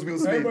everybody knows Will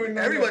Smith.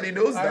 Everybody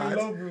knows that. I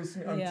love Will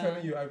Smith. I'm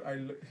telling you,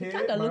 You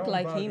kind of look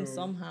like him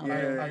somehow.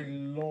 I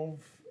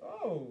love.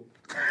 Oh.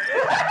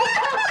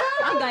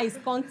 That guy is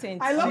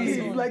content. I love his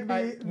it. Like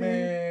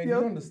man, you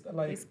don't understand.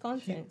 Like his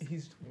content. I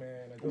just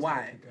Why?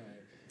 love the guy.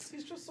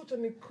 He's just such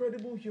an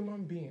incredible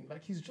human being.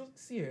 Like he's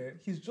just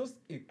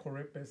a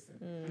correct person.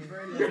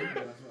 Very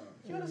lovable as well.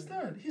 You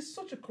understand? He's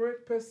such a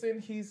correct person.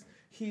 He's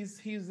the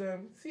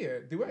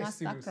way I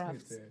see Will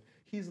Smith there,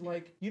 he's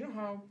like, you know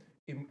how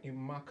a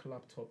Mac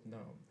laptop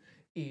now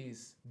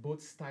is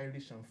both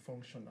stylish and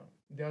functional.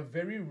 There are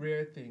very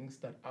rare things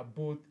that are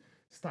both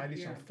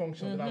stylish and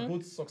functional, that are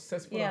both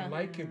successful and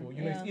likable.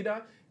 You know, it's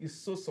either it's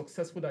so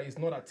successful that it's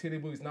not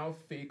attainable, it's now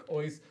fake,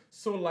 or it's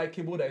so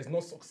likable that it's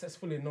not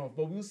successful enough.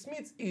 But Will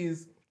Smith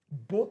is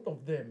both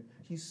of them.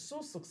 He's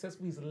so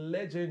successful, he's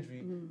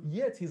legendary,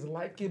 yet he's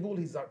likable,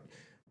 he's a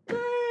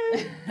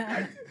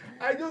man.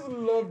 I just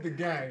love the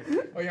guy.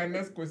 Oh yeah,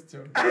 next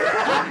question.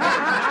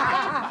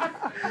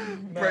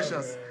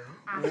 Precious.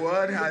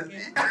 What has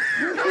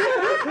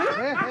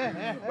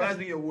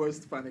been your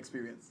worst fan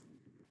experience?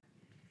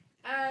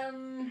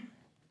 Fun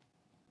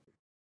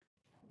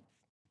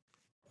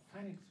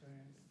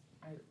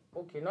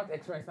experience. Not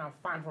experience now.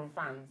 Fan from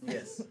fans.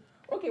 Yes.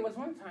 Okay, it was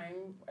one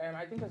time.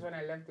 I think it was when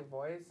I left The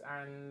Voice,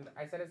 and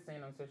I started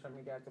saying on social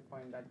media at the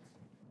point that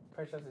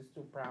Precious is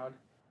too proud.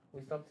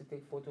 We stopped to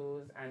take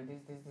photos, and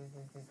this,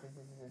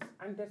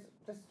 and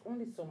there's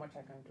only so much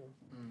I can do.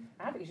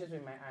 I have issues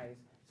with my eyes,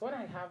 so when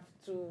I have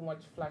too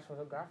much flash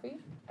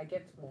photography, I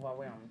get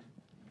overwhelmed,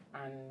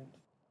 and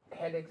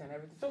headaches and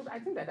everything. So I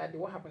think that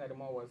what happened at the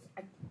mall was,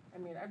 I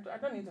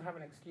don't need to have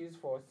an excuse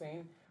for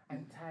saying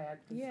I'm tired.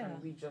 And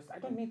I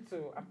don't need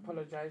to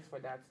apologize for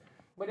that.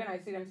 But then I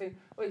see them saying,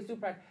 "Oh, it's too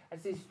proud." I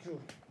say it's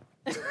true.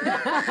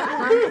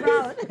 I'm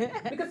proud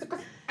because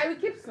I will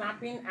keep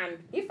snapping, and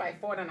if I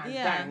fall down and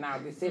die now,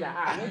 they say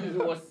that maybe he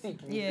was sick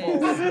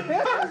before.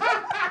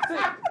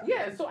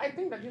 So I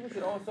think that people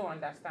should also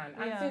understand.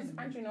 And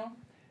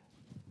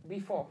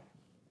before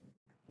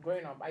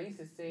growing up, I used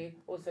to say,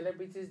 "Oh,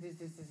 celebrities,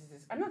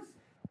 this. I'm not."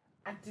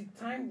 At the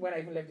time when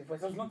I even left The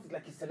Voice, I was not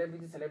like a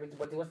celebrity,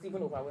 but it was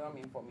even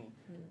overwhelming for me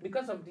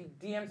because of the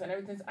DMs and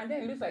everything. And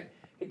then it looks like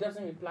he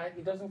doesn't reply,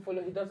 he doesn't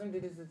follow, he doesn't do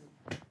this.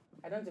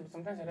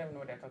 Sometimes I don't even know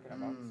what they're talking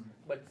about.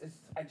 But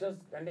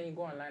and then you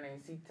go online and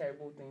you see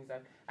terrible things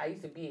that I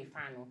used to be a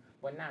fan of,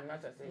 but now I'm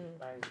not just saying,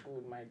 "It's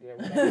good, my dear."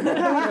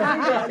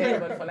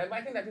 But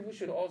I think that people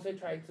should also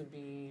try to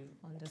be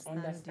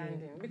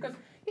understanding. Because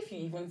if you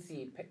even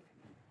see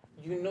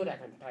you know that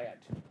I'm tired.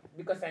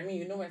 Because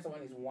you know when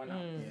someone is worn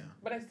out.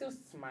 But I still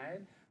smile,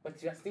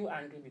 but you are still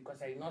angry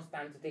because I did not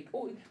stand to take,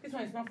 "Oh, this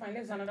one is not fine,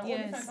 let's do another one."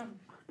 This one is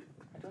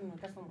not. don't know.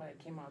 That's not why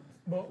I came out.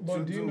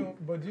 But do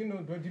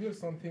you know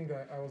something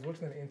that I was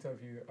watching an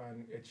interview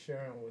and Ed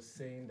Sheeran was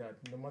saying that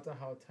no matter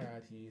how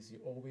tired he is, he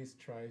always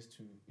tries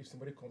to, if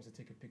somebody comes to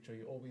take a picture,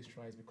 he always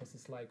tries, because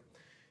it's like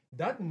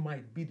that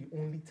might be the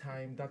only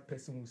time that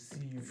person will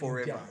see you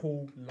Forever. in their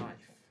whole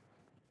life.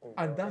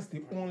 And that's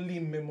the only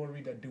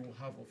memory that they will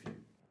have of you.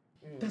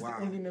 That's Wow.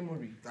 the only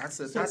memory. That's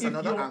if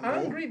another you're angle.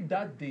 angry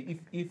that day,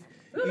 if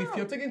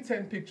you're taking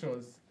 10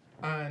 pictures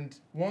and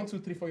 1, 2,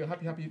 3, 4, you're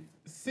happy,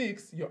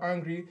 6, you're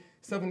angry,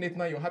 7, 8,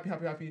 9, you're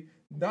happy,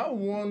 that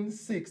 1,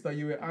 6 that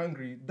you were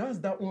angry, that's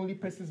the only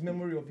person's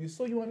memory of you.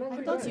 So you are not I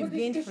angry. thought you But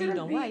gained it shouldn't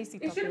freedom. be- Why is he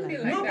It talking shouldn't be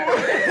like like that?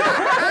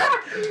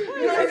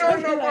 that.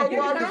 No, but I'm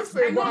Because just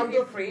saying, I but know I'm a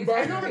just, phrase. but-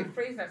 I know a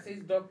phrase that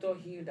says, "Doctor,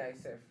 heal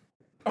thyself."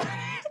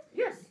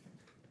 Yes,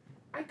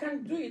 I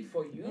can do it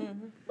for you,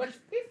 but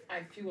if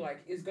I feel like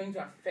it's going to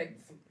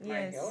affect my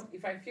Yes. health,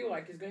 if I feel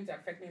like it's going to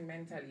affect me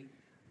mentally,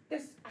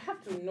 I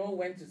have to know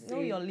when to say, Know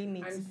your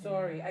limits. I'm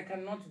sorry, I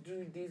cannot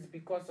do this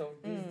because of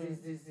this.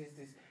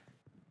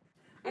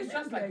 It's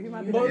just like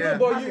human you. But Yeah. no,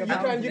 but Have you your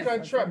can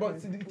boundaries. try.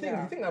 But the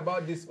Yeah. thing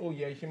about this,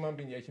 you're a human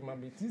being.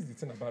 This is the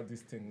thing about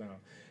this thing now.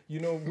 You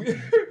know,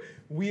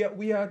 we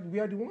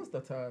are the ones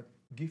that are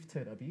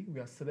gifted, Abi. We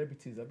are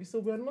celebrities, Abi. So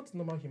we are not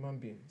normal human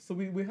beings. So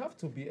we have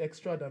to be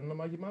extra than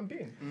normal human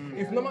being.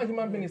 If normal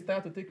human being is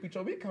tired to take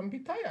picture, we can be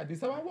tired.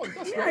 It's our work.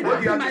 That's I what What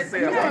do you have to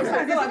say about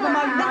that?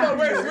 No,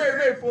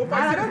 wait. For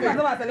I don't think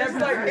about it's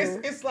celebrities.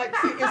 it's like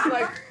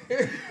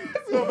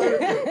no,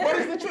 but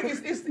it's the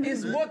truth.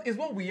 It's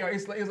what we are.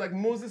 It's like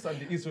Moses and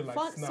the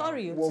Israelites. now.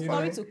 Sorry You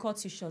know? to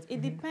cut you short.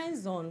 It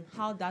depends on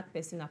how that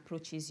person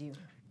approaches you.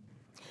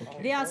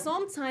 There are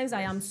some times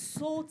I am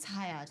so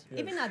tired,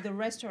 even at the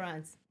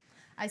restaurant.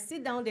 I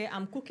sit down there,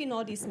 I'm cooking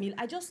all this meal.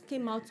 I just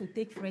came out to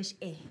take fresh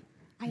air.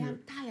 I am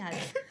tired.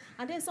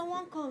 And then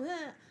someone comes,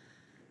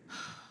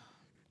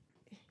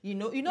 you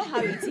know how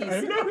it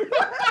is.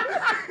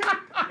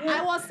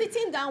 I was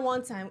sitting down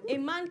one time, a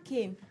man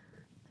came.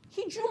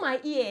 He drew my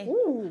ear.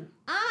 Ooh.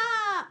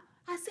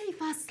 I say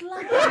if I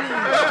slap you.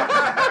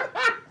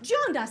 Do you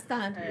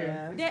understand?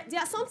 Yeah. There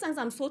are sometimes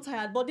I'm so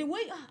tired, but the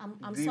way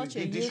I'm The- such a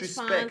the huge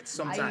disrespect fan,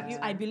 sometimes.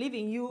 I believe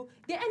in you.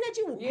 The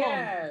energy will come.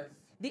 Yes.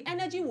 The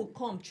energy will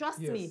come. Trust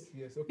me.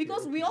 Yes, okay,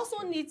 Because we okay.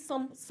 also need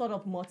some sort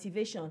of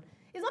motivation.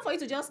 It's not for you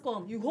to just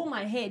come. You hold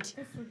my head.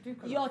 It's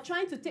ridiculous. You're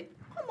trying to take.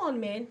 Come on,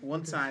 man.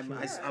 One time,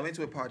 I went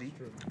to a party,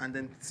 and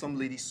then some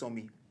lady saw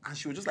me, and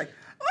she was just like,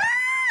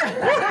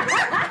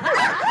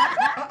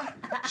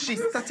 she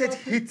started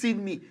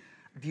hitting me.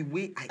 The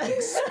way I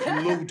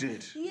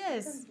exploded.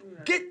 Yes.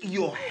 Get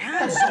your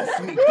hands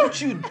off me!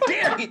 Don't you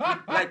dare hit me!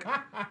 Like,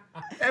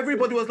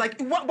 everybody was like,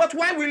 but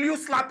why will you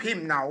slap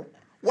him now?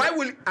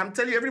 I'm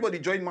telling you, everybody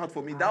joined mouth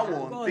for me, that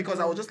one, God, because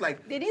I was just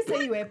like, They didn't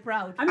say you were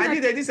proud. I mean, I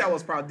didn't say I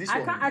was proud, this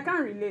I one. can't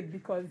relate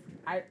because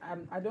I'm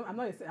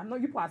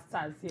not you past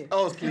stars here.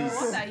 Oh, please.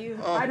 What are you?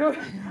 I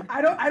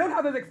don't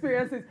have those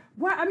experiences.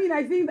 Well, I mean,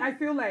 I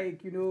feel like,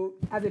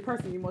 as a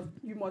person,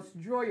 you must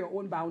draw your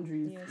own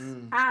boundaries. Yes.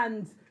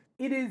 And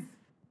it is,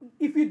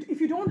 if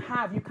you don't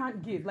have, you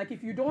can't give. Like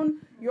if you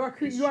don't,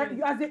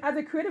 as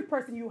a creative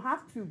person, you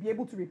have to be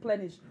able to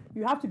replenish.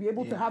 You have to be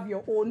able to have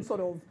your own sort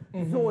of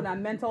zone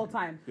and mental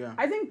time. Yeah.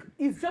 I think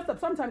it's just that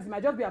sometimes it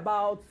might just be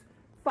about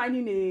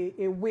finding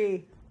a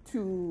way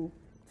to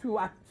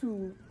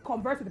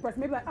converse with the person.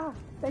 Maybe like,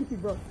 thank you,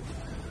 bro.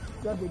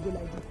 Just be good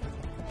like this.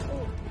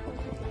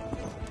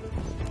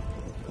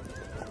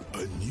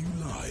 A new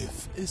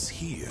life is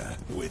here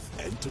with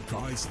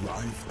Enterprise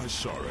Life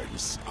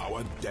Assurance.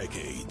 Our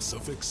decades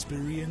of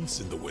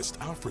experience in the West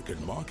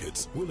African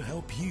markets will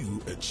help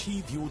you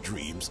achieve your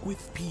dreams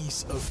with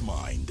peace of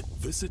mind.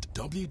 Visit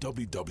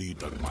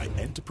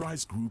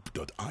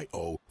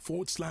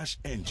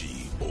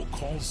www.myenterprisegroup.io/NG or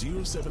call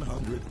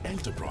 0700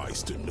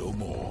 Enterprise to know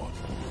more.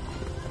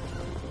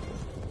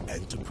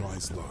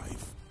 Enterprise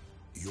Life,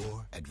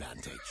 your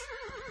advantage.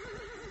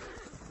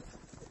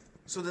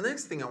 So the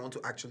next thing I want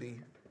to actually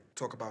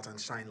talk about and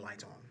shine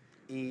light on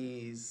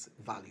is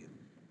value.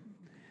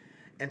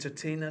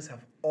 Entertainers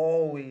have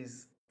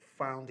always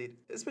found it,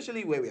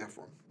 especially where we are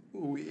from,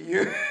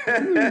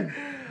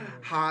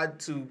 hard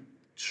to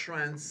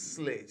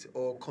translate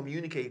or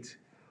communicate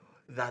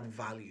that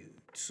value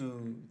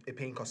to a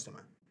paying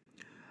customer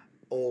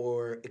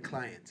or a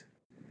client.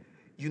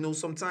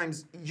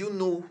 Sometimes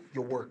your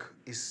work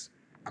is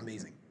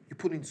amazing. You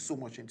put in so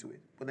much into it,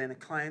 but then a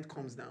client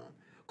comes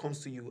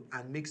to you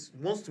and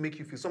wants to make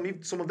you feel,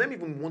 some of them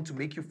even want to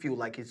make you feel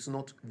like it's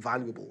not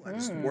valuable and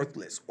it's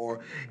worthless, or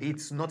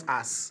it's not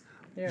as,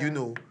 They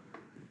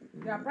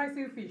are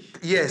pricing fish.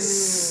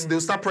 yes, they'll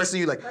start pressing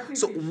you like. Pressing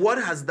So fish. what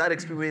has that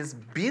experience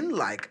been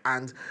like,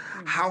 and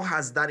how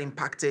has that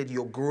impacted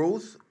your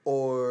growth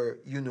or,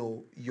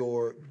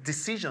 your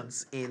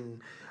decisions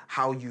in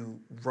how you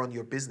run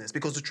your business?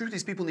 Because the truth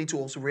is, people need to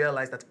also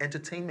realize that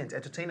entertainers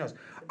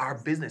are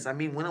business. I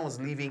mean, when I was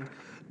leaving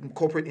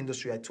corporate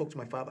industry, I talked to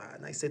my father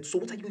and I said, so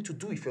what are you going to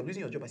do if you're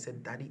losing your job? I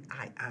said, Daddy,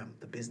 I am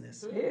the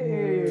business.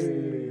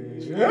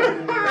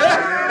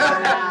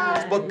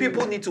 But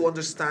people need to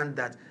understand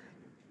that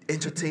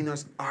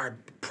entertainers are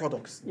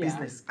products, Yeah.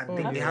 business. I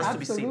think it has to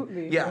be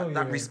Absolutely. seen. Yeah,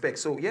 that respect.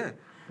 So yeah.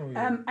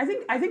 I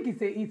think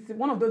it's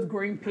one of those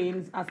growing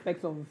pains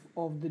aspects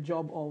of the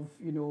job of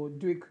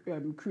doing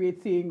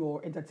creating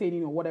or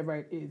entertaining or whatever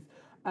it is.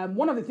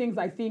 One of the things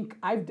I think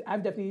I've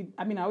definitely,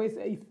 I always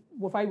say,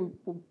 if I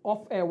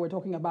off air we're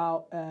talking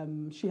about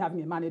she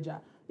having a manager.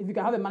 If you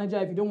can have a manager,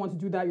 if you don't want to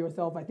do that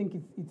yourself, I think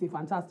it's a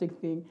fantastic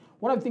thing.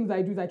 One of the things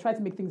I do is I try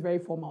to make things very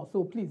formal.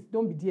 So please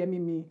don't be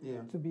DMing me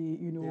to be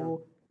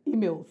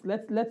emails.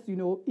 Let's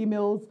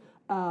emails.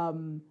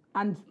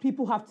 And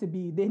people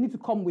they need to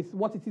come with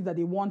what it is that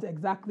they want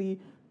exactly.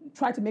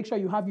 Try to make sure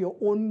you have your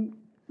own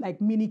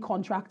mini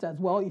contract as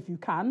well if you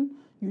can.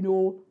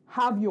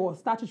 Have your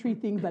statutory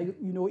things that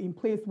in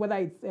place, whether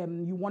it's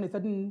you want a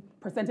certain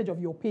percentage of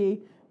your pay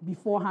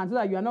beforehand, so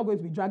that you are not going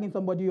to be dragging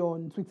somebody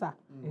on Twitter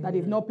that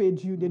they've not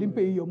paid you, they didn't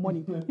pay you your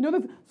money.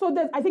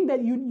 I think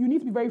that you need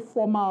to be very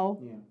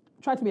formal.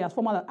 Try to be as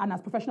formal and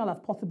as professional as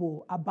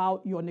possible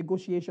about your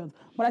negotiations.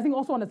 But I think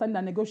also understanding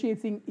that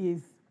negotiating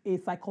is a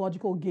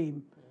psychological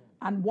game,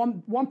 and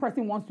one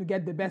person wants to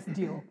get the best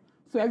deal,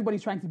 so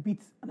everybody's trying to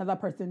beat another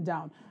person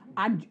down,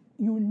 and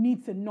you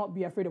need to not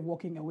be afraid of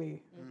walking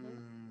away.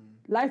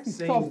 Life is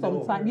tough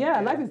sometimes.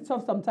 Life is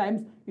tough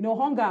sometimes.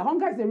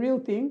 Hunger is a real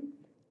thing.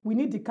 We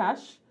need the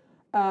cash,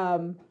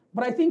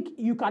 but I think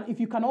if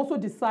you can also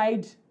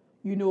decide.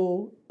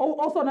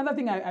 Also another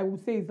thing I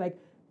would say is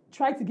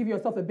try to give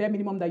yourself a bare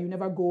minimum that you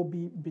never go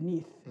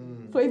beneath.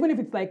 So even if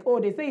it's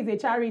they say it's a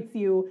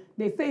charity,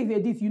 they say it's a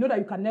this, that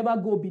you can never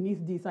go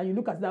beneath this, and you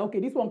look at that, okay,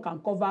 this one can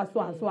cover so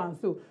and so and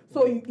so.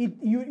 So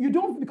you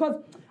don't,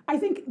 because I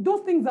think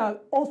those things are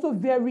also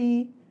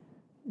very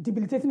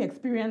debilitating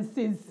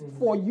experiences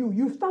for you.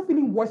 You start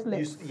feeling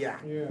worthless.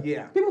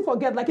 People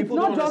forget, People it's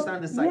not don't just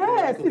understand the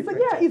psychological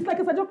effect. It's like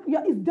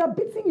they're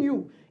beating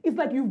you. It's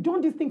like you've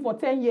done this thing for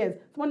 10 years.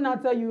 Someone now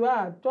tell you,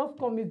 just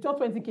come, it's just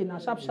 20K now,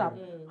 sharp.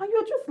 And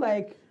you're just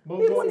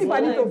even if I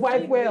need to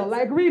wipe well,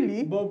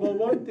 really. But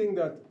one thing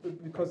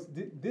that, because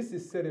this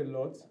is said a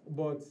lot,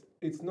 but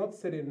it's not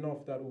said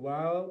enough, that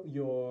while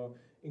you're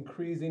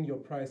increasing your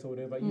price or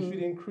whatever, you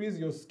should increase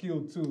your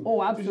skill too.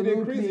 Oh, absolutely. You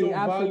should increase your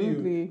value.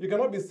 Absolutely. You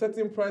cannot be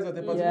setting price at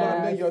a particular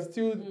and then you're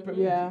still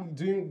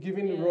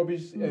giving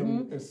rubbish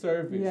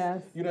service.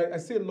 Yes. I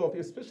see a lot,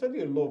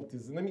 especially a lot of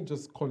this. Let me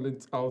just call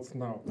it out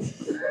now.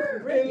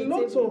 A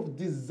lot of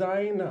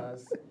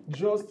designers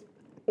just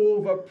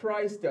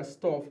overprice their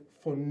stuff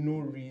for no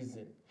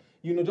reason.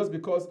 Just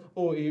because,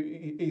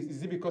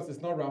 is it because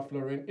it's not Ralph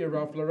Lauren? A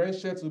Ralph Lauren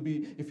shirt will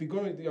be, if you go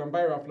and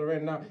buy Ralph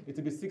Lauren now, it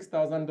will be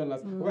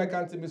 $6,000. Why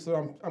can't it be,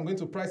 so I'm going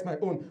to price my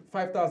own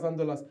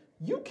 $5,000.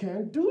 You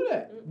can't do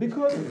that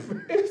because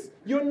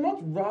you're not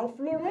Ralph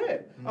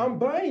Lauren. I'm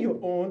buying your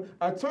own.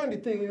 I turn the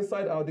thing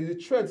inside out. There's a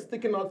thread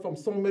sticking out from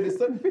somebody.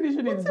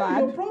 Finishing is bad.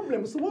 Your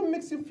problem. So what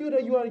makes you feel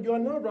that you are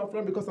not Ralph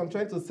Lauren because I'm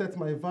trying to set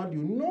my value?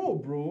 No,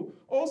 bro.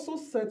 Also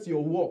set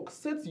your work,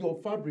 set your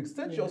fabric,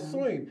 set your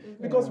sewing.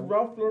 Because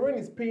Ralph Lauren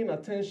is paying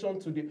attention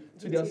to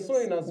their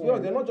sewing as well.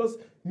 They're not just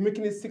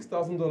making it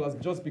 $6,000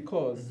 just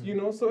because,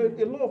 So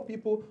a lot of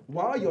people,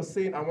 while you're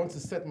saying I want to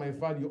set my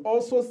value,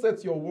 also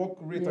set your work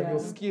rate and your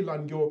skill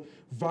and your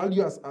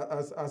value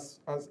as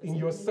in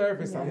your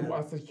service and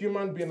as a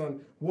human being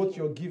and what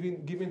you're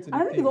giving to the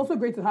I think it's also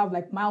great to have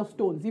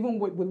milestones, even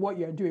with what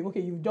you're doing.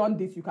 Okay, you've done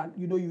this, you can,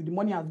 the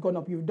money has gone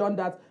up, you've done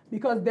that,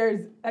 because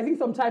I think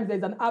sometimes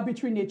there's an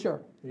arbitrary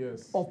nature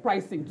of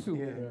pricing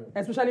too,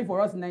 especially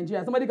for us in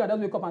Nigeria. Somebody can just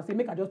wake up and say,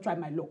 make I just try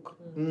my luck.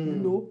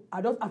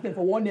 I just ask them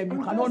for one name,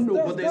 you cannot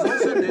know. But there's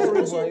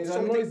also it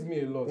annoys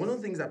me a lot. One of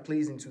the things that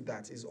plays into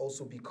that is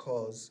also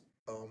because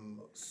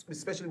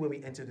especially when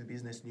we enter the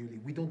business newly,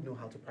 we don't know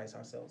how to price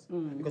ourselves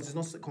because it's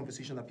not a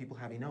conversation that people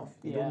have enough.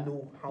 We don't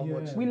know how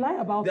much. We lie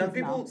about it. Then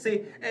people now.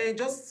 Say,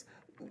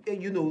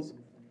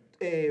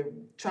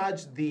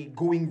 charge the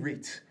going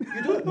rate.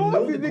 You don't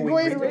know the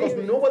going rate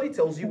because nobody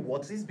tells you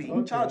what is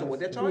being charged or what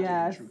they're charging.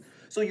 Yes.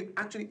 So you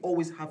actually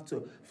always have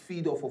to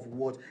feed off of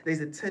what, there's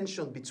a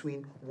tension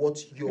between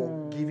what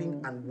you're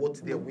giving and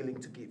what they're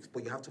willing to give.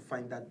 But you have to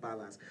find that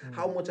balance.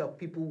 How much do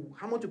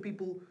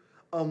people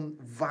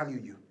value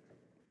you?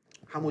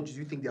 How much do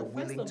you think they're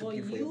willing to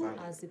give for your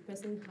value? You as a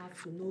person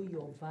have to know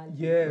your value.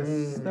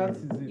 Yes, that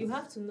is it. You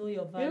have to know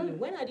your value.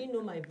 When I didn't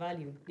know my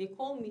value, they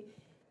call me,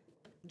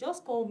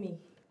 just call me.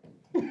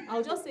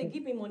 I'll just say,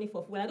 give me money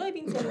for food. I don't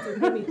even tell you to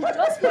give me.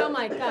 Just fill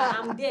my car.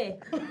 I'm there.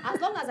 As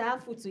long as I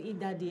have food to eat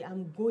that day,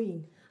 I'm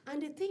going.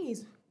 And the thing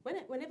is,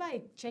 whenever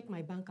I check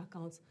my bank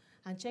account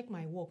and check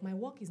my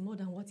work is more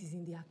than what is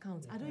in the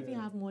account. I don't even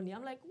have money.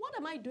 I'm like, what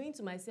am I doing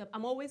to myself?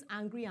 I'm always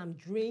angry. I'm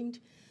drained.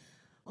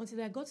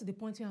 Until I got to the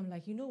point where I'm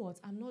like, you know what?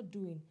 I'm not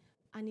doing.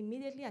 And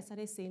immediately I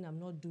started saying I'm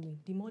not doing.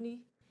 The money,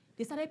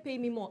 they started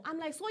paying me more. I'm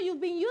like, so you've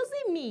been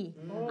using me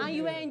and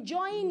you were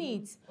enjoying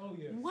it. Oh,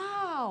 yes.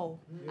 Wow.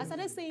 I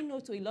started saying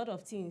no to a lot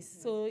of things.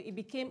 So it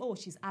became,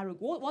 she's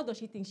arrogant. What does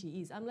she think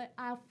she is? I'm like,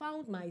 I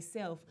found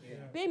myself.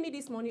 Pay me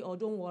this money or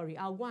don't worry.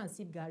 I'll go and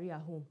sip Gary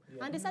at home.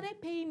 And they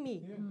started paying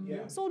me.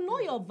 So know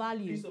your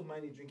value. Peace of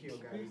mind in drinking your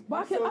Gary.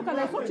 But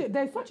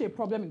there's such a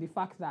problem in the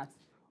fact that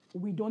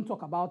we don't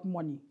talk about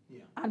money.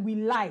 Yeah. And we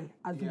lie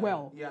as Yeah.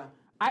 well. Yeah.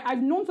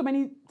 I've known so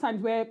many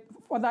times where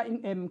other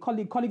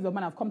colleagues of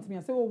mine have come to me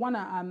and say, oh,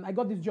 Wana, I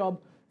got this job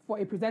for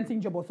a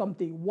presenting job or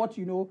something. What,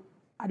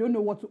 I don't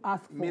know what to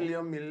ask for.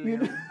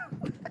 Million.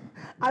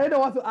 I don't know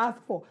what to ask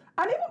for.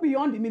 And even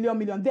beyond the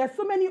million, there's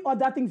so many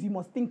other things you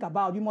must think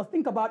about. You must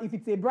think about if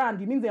it's a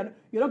brand, it means that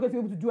you're not going to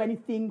be able to do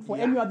anything for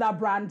any other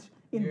brand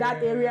in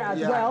that area as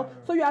well.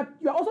 So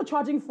you're also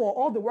charging for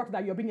all the work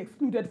that you're being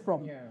excluded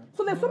from. Yeah.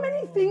 So there's so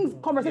many things,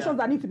 conversations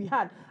that need to be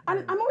had.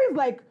 And I'm always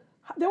like,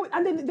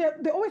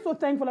 they're always so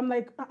thankful. I'm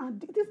like,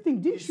 this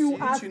thing, didn't you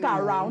ask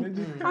around?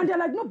 And they're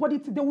like, nobody,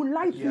 they will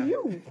lie to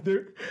you.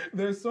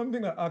 There's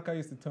something that Aka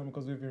used to tell me,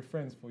 because we've been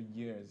friends for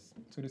years.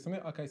 So there's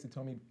something Aka used to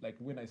tell me, like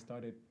when I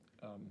started,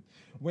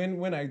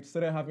 when I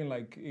started having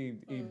like a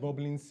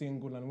bubbling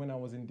single and when I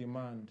was in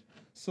demand.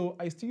 So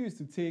I still used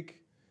to take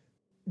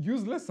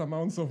useless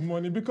amounts of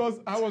money because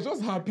I was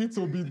just happy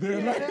to be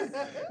there.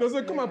 Like, they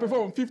said, come and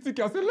perform 50K.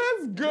 I said,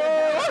 let's go.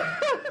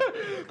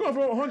 Come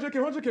on,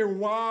 100K,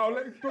 wow.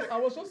 Like, I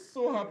was just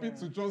so happy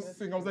to just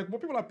sing. I was like, well,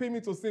 people are paying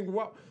me to sing,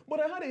 wow. But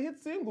I had a hit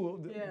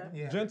single,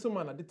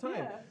 Gentleman, at the time.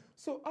 Yeah.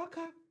 So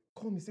Aka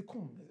called me, said,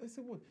 come. I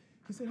said, what?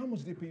 He said, how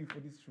much did they pay you for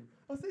this show?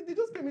 I said, they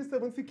just paid me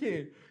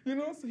 70K.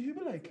 So he'd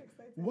be like,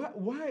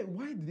 why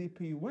did they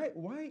pay you?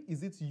 Why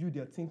is it you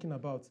they're thinking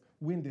about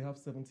when they have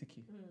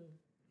 70K?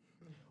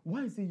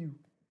 Why is it you?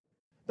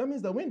 That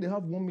means that when they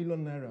have 1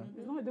 million naira,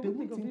 they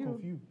won't think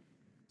of you.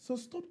 So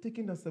stop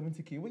taking that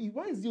 70K.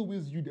 Why is it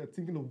always you they're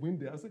thinking of when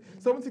they are saying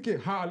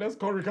 70K? Let's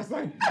call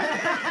Rikasai.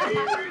 You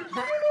know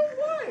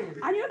why?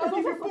 And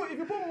if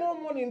you put more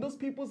money in those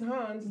people's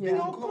hands, they'll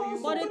call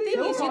you. But the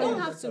thing is, you don't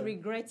have to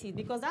regret it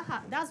because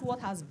that's what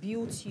has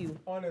built you.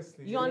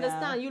 Honestly. You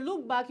understand? You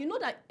look back, you know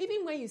that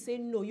even when you say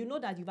no, you know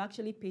that you've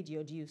actually paid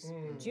your dues.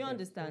 Do you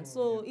understand?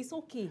 So it's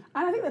okay.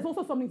 And I think there's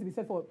also something to be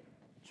said for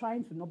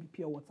trying to not be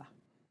pure water.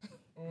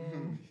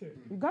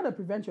 You got to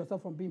prevent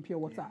yourself from being pure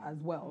water as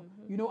well.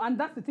 And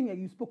that's the thing that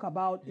you spoke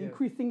about,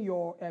 increasing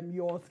your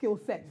skill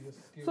sets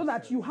so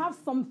that you have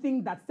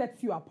something that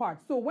sets you apart.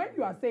 So when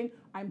you are saying,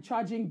 I'm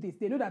charging this,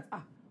 they know that,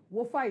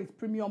 Wofa is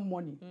premium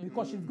money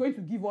because she's going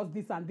to give us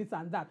this and this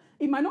and that.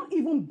 It might not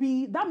even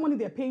be, that money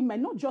they're paying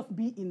might not just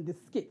be in the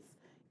skits.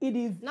 It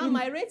is now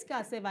my rate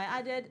card said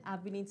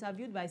I've been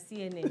interviewed by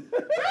CNN.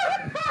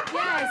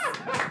 Yes.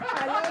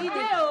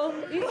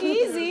 It's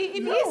easy.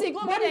 If easy,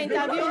 go make the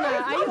interview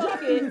now. Are you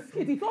okay?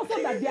 It's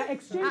also that they are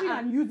exchanging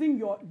and using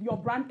your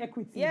brand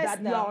equity. Yes,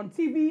 that you are on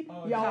TV,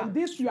 you are on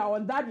this, you are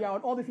on that, you are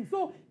on all this.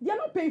 So they are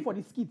not paying for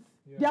the skits.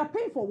 They are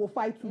paying for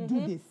Wofi to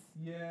do this.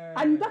 Yeah.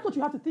 And that's what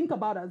you have to think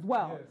about as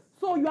well. Yes.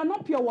 So you are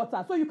not pure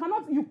water. So you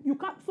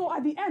can't. So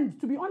at the end,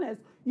 to be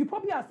honest, you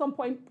probably at some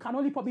point can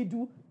only probably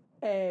do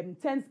 10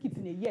 skits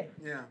in a year.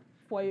 Yeah.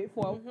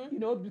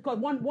 Because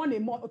one a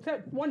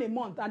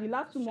month, and the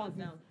last 2 months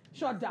is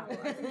shut down. So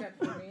I think that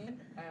for me,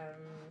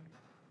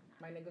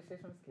 my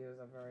negotiation skills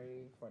are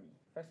very funny.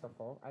 First of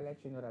all, I let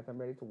you know that I'm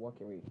ready to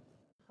walk away.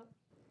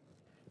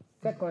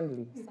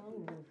 Secondly,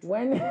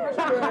 when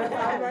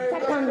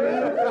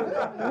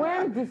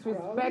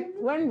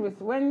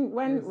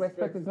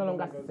respect is no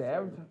longer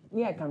served,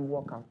 I can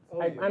walk out.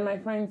 And my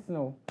friends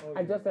know.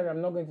 I just said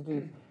I'm not going to do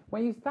it.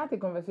 When you start a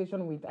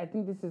conversation with, I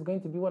think this is going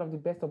to be one of the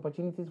best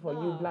opportunities for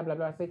you, blah, blah,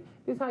 blah. I say,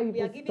 this is how you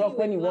talk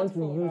when you want to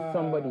use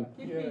somebody.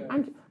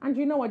 And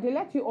you know what? They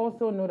let you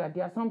also know that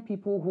there are some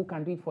people who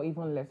can do it for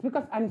even less.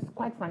 And it's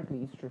quite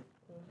frankly, it's true.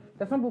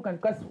 There's some people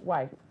because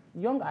why?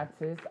 Young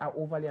artists are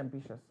overly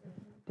ambitious.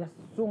 There's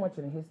so much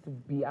in his to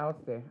be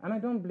out there. And I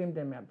don't blame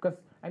them because,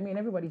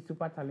 everybody's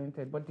super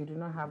talented, but they do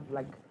not have,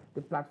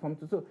 the platform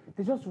to. So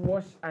they just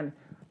rush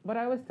but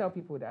I always tell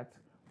people that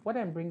what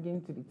I'm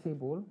bringing to the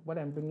table, what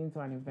I'm bringing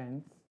to an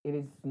event, it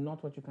is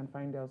not what you can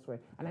find elsewhere.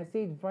 And I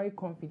say it very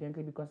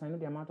confidently because I know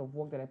the amount of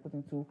work that I put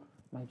into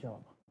my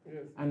job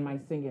and my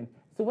singing.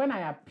 So when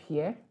I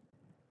appear,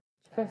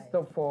 first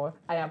of all,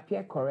 I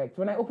appear correct.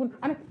 When I open,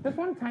 and there's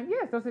one time,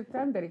 there was a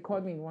time that they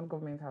called me in one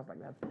government house like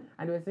that.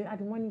 And they were saying, I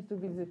don't want you to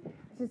visit.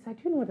 I said,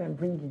 do you know what I'm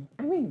bringing?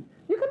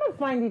 You cannot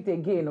find it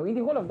again, in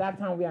the whole of that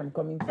town where I'm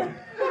coming from.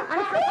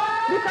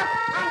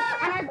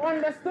 And I've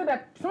understood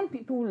that some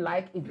people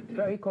like a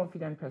very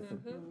confident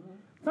person.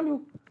 Some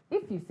people,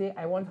 if you say,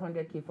 I want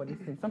 100K for this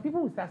thing, some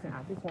people will start saying,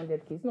 this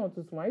 100K is not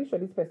too small. Are you sure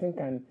this person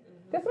can?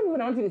 There's some people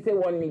that want you to say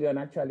 1 million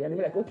actually. And they'll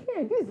be like,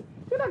 okay,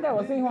 that guy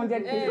was saying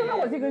 100K. So how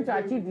was he going to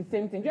achieve the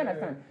same thing? Do you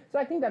understand? So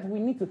I think that we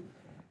need to,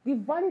 the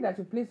value that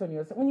you place on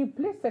yourself, when you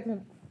place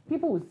certain,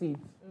 people will see it.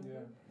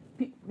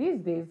 These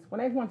days, when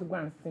I want to go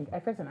and sing, I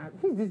first ask,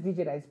 who's this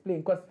DJ that is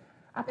playing? Because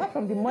apart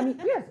from the money,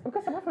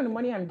 because apart from the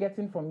money I'm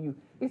getting from you,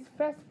 it's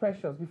first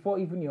precious before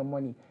even your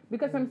money.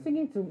 Because I'm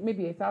singing to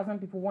maybe 1,000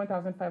 people,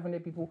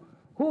 1,500 people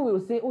who will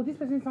say, this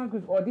person sounds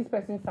good or this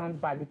person sounds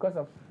bad because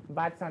of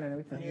bad sound and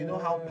everything. And you know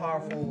how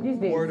powerful these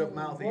days, word of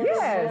mouth is.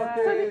 Yes.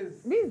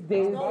 So these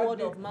days, it's not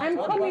word of mouth. I'm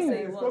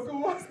coming.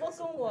 Spoken word.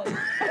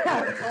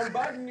 On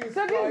bad news,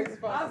 My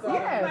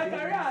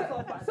career has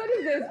suffered. So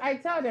these days, I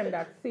tell them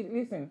that, see,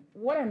 listen,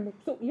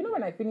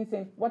 when I finish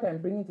saying what I'm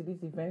bringing to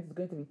this event is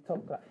going to be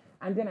top class,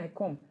 And then I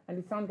come, and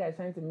the sound guy is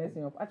trying to mess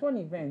me up. At one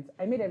event,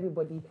 I made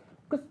everybody,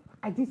 because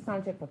I did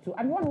sound check for 2.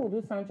 I'm the one who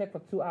will do sound check for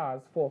 2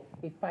 hours for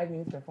a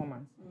 5-minute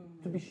performance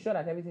to be sure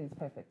that everything is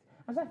perfect.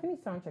 And so I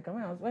finished sound check,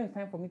 and when it's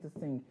time for me to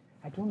sing,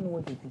 I don't know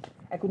what they did.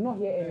 I could not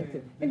hear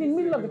anything. In the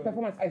middle of the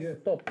performance, I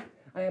stopped.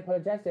 And I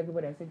apologized to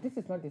everybody and said, this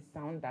is not the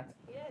sound that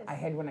I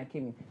heard when I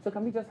came in. So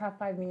can we just have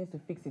 5 minutes to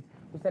fix it?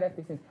 We started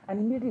fixing it. And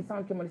immediately the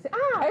sound came on. They said,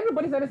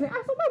 everybody started saying,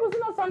 so why was it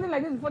not sounding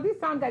like this for this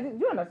sound guy? Do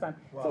you understand?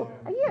 Wow. So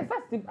yes,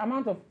 that's the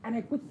amount of, and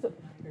I put,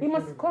 it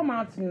must come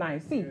out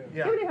nice. See,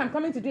 even if I'm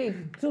coming to do a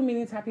 2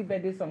 minutes happy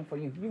birthday song for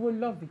you, you will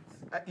love it.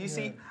 You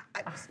see,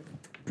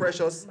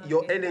 Precious,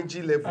 your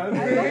energy level.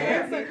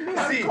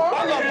 See, all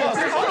of us.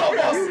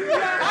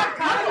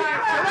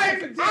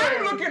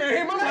 I'm looking at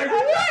him, I'm like,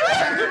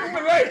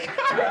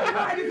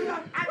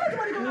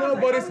 no,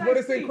 but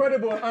it's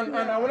incredible. And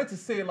I wanted to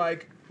say,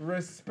 like,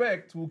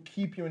 respect will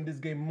keep you in this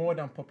game more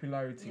than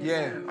popularity.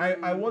 Yeah.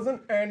 I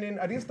wasn't earning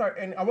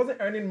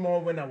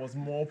more when I was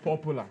more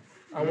popular.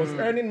 I was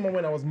earning more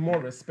when I was more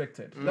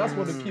respected. That's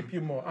what will keep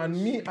you more.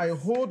 And me, I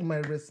hold my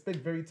respect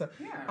very tight.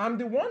 Yeah. I'm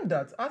the one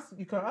that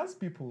you can ask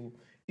people,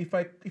 if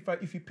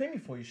you pay me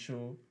for a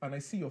show and I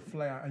see your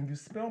flyer and you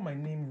spell my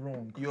name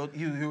wrong, he'll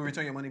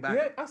return your money back.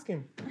 Yeah, ask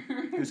him.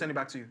 He'll send it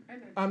back to you.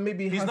 And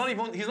maybe it's not a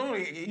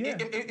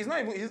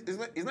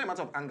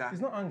matter of anger. It's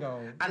not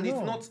anger. And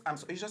it's not.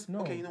 It's just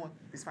okay. You know what?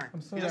 It's fine.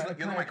 I'm sorry.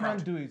 You're not my crowd. I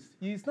can't do it.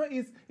 It's not.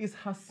 It's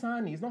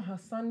Hassani. It's not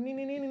Hassani.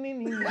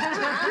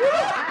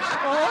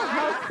 Or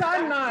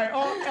Hassanai.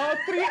 Or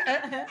 3.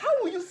 How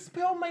will you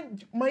spell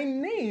my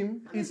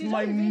name? Is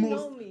my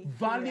most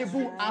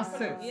valuable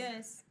asset.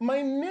 Yes.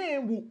 My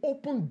name will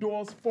open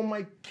doors for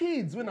my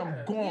kids when I'm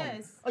gone.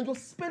 Yes. And you're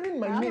spelling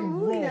my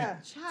name wrong.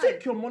 Child.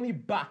 Take your money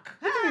back.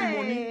 Give me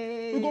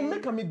money. We're going to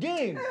make them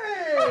again.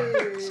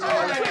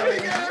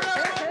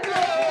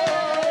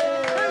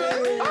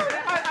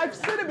 I've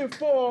said it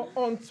before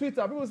on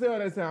Twitter. People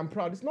say, I'm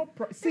proud. It's not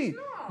proud. See,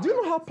 do you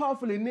know how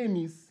powerful a name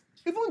is?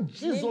 Even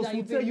Jesus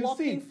will tell you,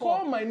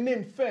 call my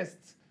name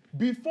first.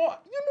 Before,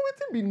 you know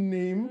what it be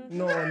name?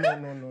 No.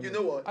 You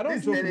know what? I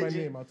don't joke with my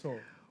name at all.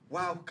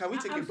 Wow, can we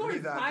take a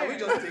breather? Can we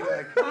just take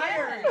like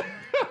fire?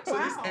 So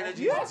this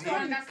energy is deep. You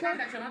understand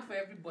that you're not for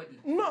everybody.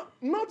 Not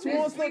once,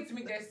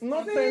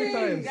 not 10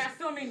 times. There are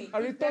so many. I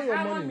return your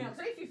money. Milk.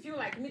 So if you feel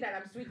like me that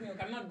I'm sweet milk,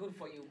 I'm not good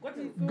for you.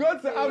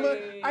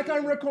 I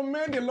can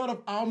recommend a lot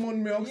of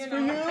almond milks for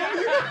you.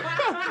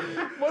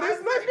 But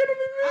it's not gonna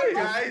be me.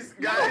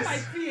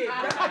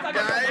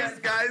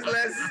 Guys,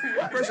 let's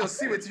Precious,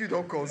 see what you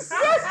don't cause.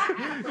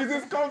 This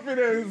is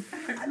confidence.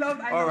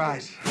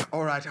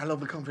 All right, I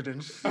love the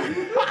confidence.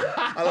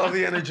 I love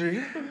the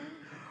energy.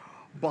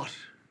 But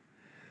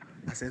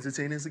as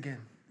entertainers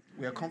again,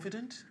 we are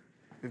confident.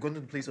 We've gone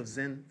to the place of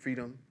zen,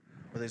 freedom,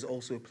 but there's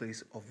also a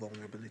place of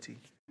vulnerability.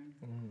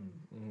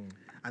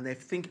 And I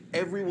think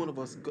every one of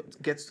us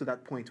gets to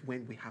that point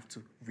when we have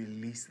to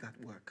release that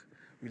work,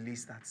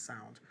 release that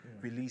sound,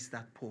 release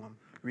that poem,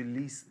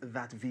 release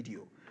that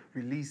video,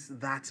 release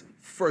that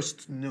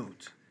first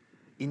note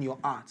in your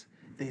art.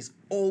 There's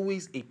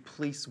always a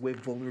place where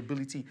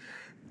vulnerability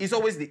is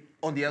always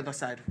on the other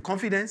side.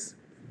 Confidence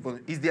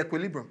is the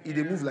equilibrium.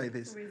 They move like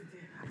this.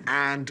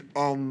 And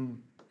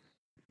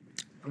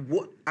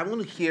what I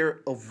want to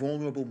hear a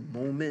vulnerable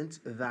moment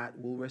that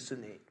will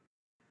resonate.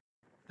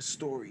 A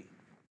story.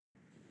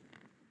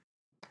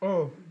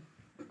 Oh.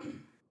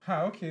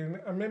 Okay.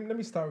 Let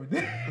me start with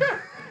it.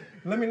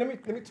 let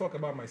me talk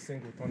about my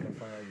single Thunder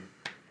Fire You.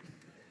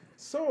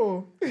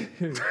 So,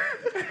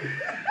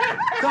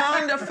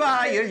 Thunder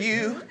Fire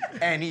You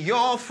and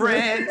your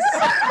friends.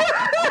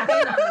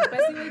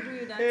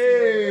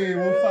 Hey,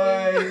 we'll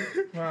fight.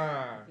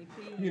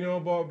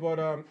 But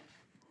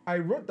I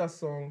wrote that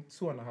song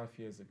 2.5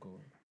 years ago.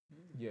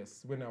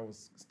 Yes, when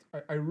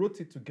I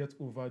wrote it to get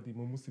over the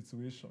Momo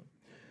situation.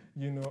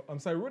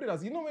 So I wrote it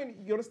as, when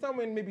you understand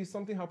when maybe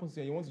something happens to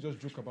you and you want to just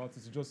joke about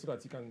it, just so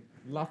that you can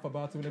laugh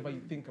about it whenever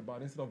you think about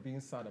it instead of being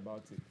sad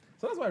about it.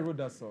 So that's why I wrote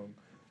that song.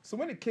 So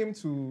when it came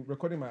to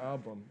recording my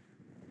album,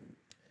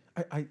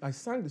 I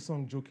sang the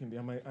song jokingly,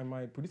 and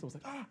my producer was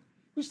like,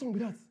 which song be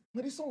that?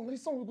 This song we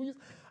go use.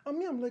 And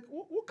me, I'm like,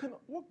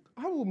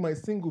 how will my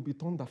single be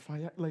Thunder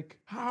Fire? Like,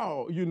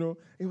 how, It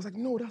was like,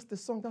 no, that's the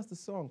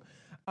song.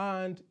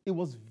 And it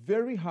was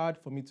very hard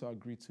for me to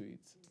agree to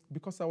it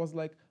because I was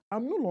like,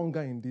 I'm no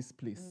longer in this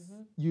place,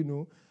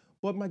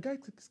 But my guys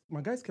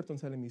kept on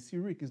telling me, see,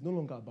 Rick, it's no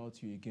longer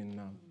about you again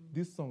now.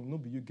 This song, no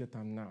be you get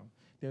them now.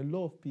 There are a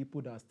lot of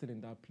people that are still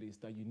in that place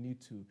that you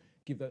need to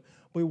give that.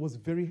 But it was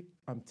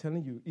I'm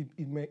telling you,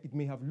 it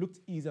may have looked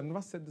easy. I've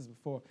never said this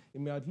before. It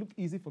may have looked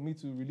easy for me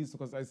to release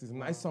because it's a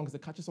nice song, it's a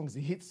catchy song, it's a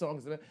hit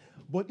song.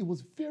 But it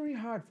was very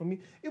hard for me.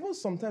 Even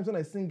sometimes when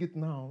I sing it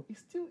now,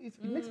 it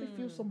makes me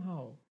feel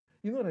somehow.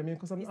 You know what I mean?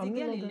 Because I'm no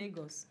longer... in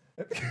Lagos.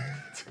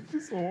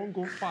 This one won't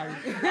go fine.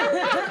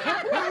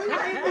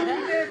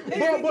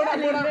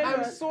 but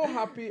I'm so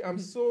happy. I'm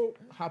so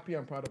happy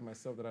and proud of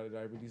myself that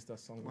I released that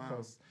song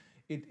because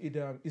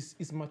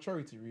it's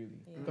maturity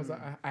really, because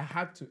I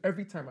had to,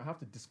 every time I have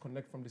to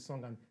disconnect from the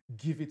song and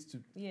give it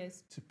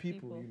to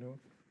people, you know.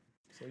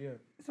 So yeah.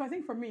 So I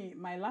think for me,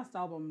 my last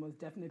album was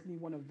definitely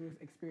one of those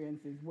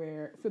experiences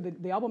where, so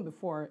the album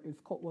before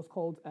was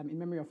called In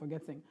Memory of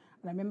Forgetting,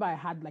 and I remember I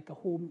had like a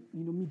whole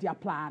media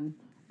plan.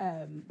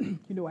 I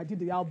did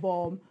the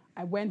album.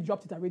 I went,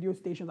 dropped it at radio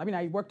stations. I mean,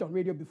 I worked on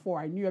radio before.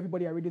 I knew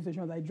everybody at radio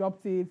stations. I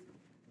dropped it.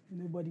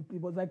 Nobody.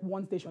 It was like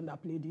one station that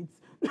played it.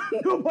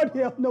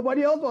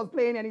 Nobody else was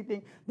playing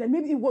anything. Then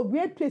maybe it was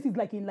weird places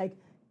like in like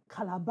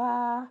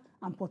Calabar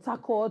and Port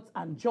Harcourt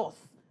and Jos.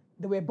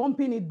 They were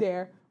bumping it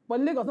there. But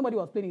in Lagos, nobody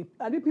was playing it.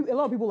 I think a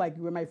lot of people like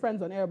were my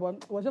friends on air, but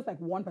it was just like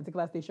one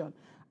particular station.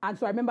 And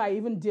so I remember I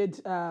even did,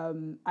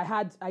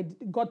 I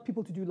got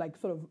people to do like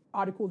sort of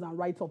articles and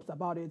write-ups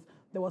about it.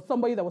 There was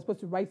somebody that was supposed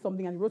to write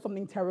something and he wrote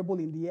something terrible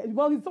in the end.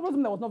 Well, it's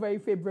something that was not very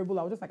favorable.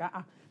 I was just like,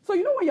 So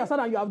you know when you're sat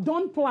and you have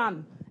done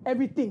plan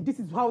everything, this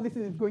is how this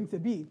is going to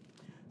be.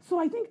 So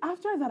I think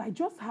after that, I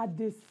just had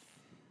this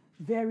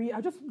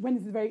I just went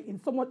this very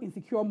somewhat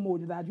insecure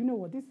mode that, you know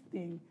what, this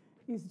thing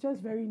is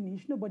just very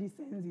niche. Nobody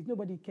sends it,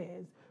 nobody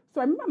cares. So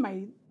I remember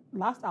my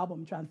last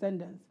album,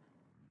 Transcendence,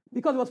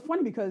 because it was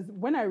funny because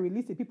when I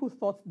released it, people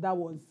thought that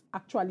was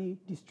actually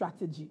the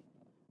strategy,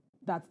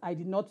 that I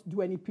did not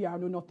do any PR,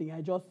 no nothing.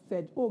 I just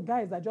said, oh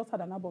guys, I just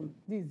had an album,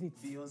 this is it.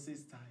 Beyonce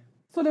style.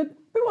 So then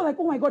people were like,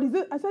 oh my God, is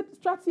it? I said,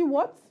 strategy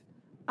what?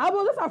 I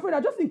was just afraid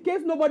that just in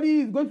case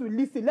nobody is going to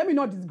listen, let me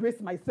not disgrace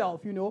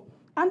myself, you know?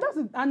 And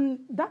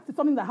that's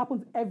something that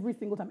happens every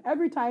single time.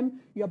 Every time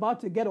you're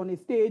about to get on a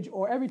stage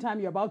or every time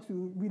you're about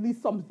to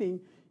release something,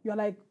 you're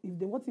like,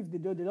 what if they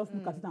do? They just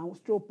look at it and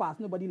stroll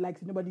past. Nobody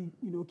likes it. Nobody,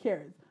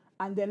 cares.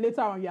 And then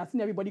later on, you're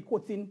seeing everybody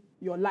quoting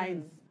your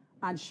lines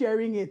and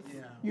sharing it,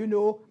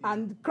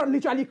 and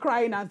literally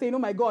crying and saying, oh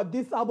my God,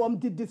 this album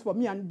did this for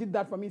me and did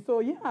that for me. So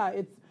yeah,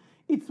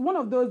 it's one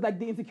of those, like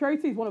the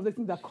insecurity is one of those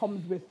things that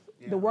comes with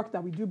the work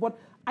that we do. But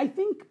I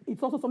think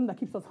it's also something that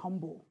keeps us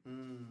humble.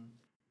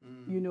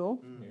 You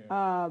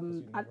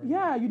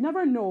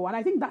never know, and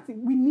I think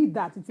we need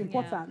that. It's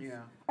important,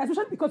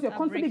 especially because you're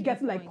constantly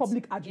getting like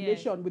public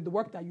adulation with the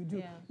work that you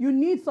do. You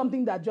need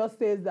something that just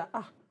says that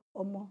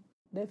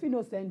the fee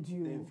no send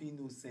you.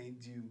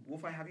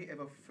 Wofa, have you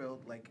ever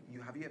felt like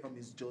have you ever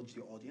misjudged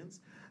your audience?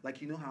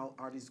 Like, you know how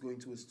artists go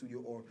into a studio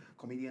or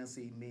comedians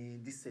say,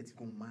 man, this set is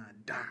going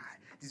mad die,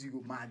 this is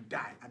going mad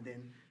die, and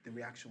then the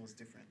reaction was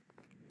different.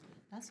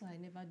 That's why I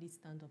never did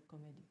stand-up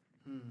comedy.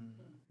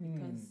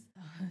 Because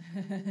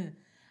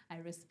I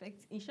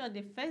respect. In short,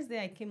 the first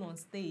day I came on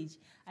stage,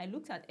 I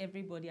looked at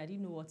everybody. I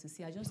didn't know what to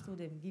say. I just told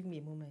them, give me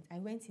a moment. I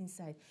went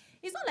inside.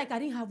 It's not like I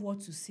didn't have what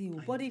to say,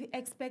 but the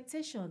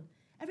expectation,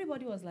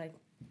 everybody was like,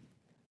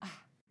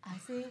 I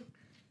say,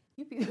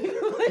 you people.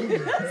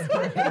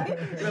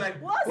 You're like,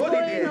 what's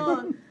going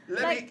on?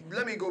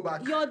 Let me go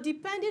back. You're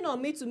depending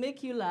on me to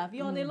make you laugh.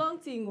 You're on a long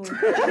thing. You're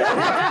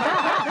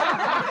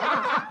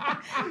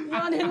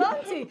on a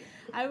long thing.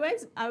 I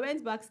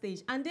went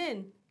backstage and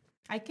then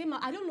I came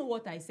out. I don't know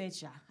what I said,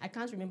 Sha. I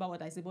can't remember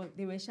what I said, but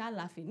they were Sha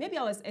laughing. Maybe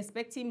I was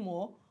expecting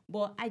more,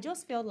 but I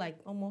just felt like,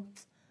 no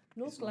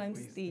climb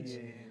stage.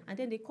 Yeah. And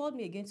then they called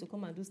me again to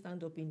come and do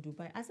stand-up in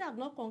Dubai. I said, I've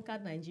not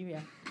conquered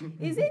Nigeria.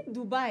 Is it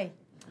Dubai?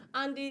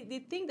 And the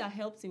thing that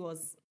helped it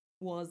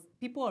was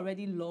people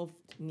already loved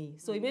me.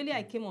 So immediately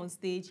I came on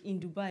stage in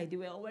Dubai, they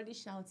were already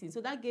shouting.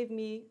 So that gave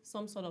me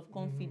some sort of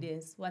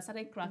confidence. So I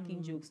started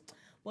cracking jokes.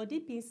 But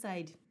deep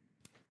inside,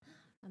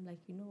 I'm like,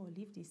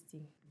 leave this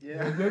thing.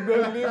 Yeah. Leave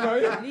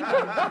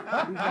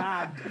it.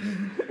 Bad.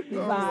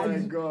 Oh my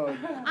God.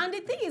 And the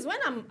thing is, when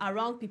I'm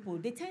around people,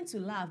 they tend to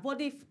laugh. But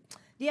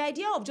the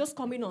idea of just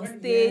coming on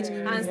stage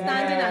and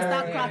standing and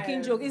start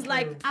cracking jokes is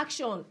like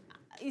action.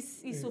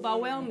 It's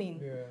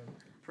overwhelming. Yeah.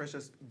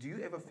 Precious, do you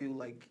ever feel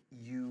like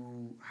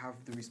you have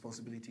the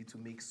responsibility to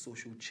make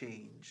social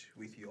change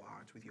with your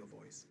art, with your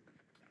voice?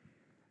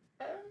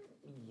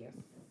 Yes.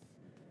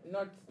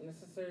 Not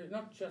necessarily,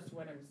 not just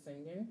when I'm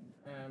singing.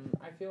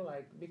 I feel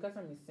like because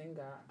I'm a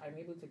singer, I'm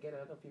able to get a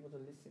lot of people to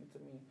listen to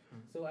me.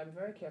 So I'm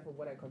very careful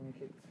what I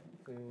communicate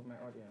to my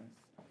audience.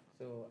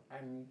 So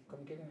I'm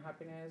communicating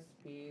happiness,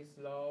 peace,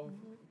 love.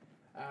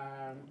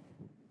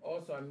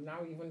 Also, I'm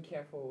now even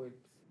careful with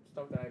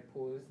stuff that I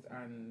post,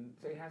 and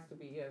so it has to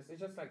be, it's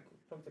just like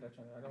something that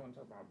I don't want to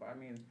talk about, but I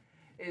mean,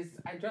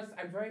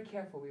 I'm very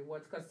careful with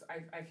words, because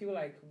I feel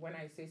like when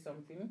I say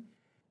something,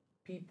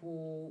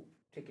 people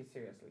take it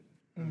seriously.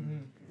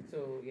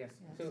 So yes,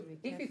 so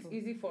if it's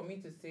easy for me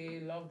to say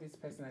love this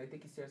person and I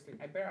take it seriously,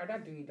 I better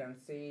rather do it than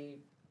say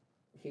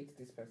hate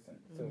this person.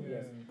 So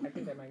yes, I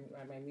think that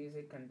my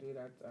music can do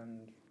that,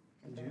 and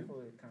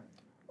therefore it can.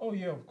 Oh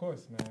yeah, of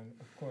course, man.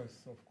 Of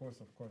course.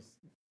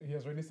 He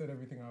has already said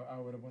everything I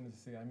would have wanted to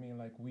say. I mean,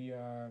 like we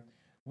are.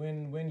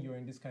 When you're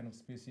in this kind of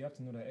space, you have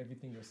to know that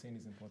everything you're saying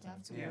is important. You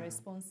have to be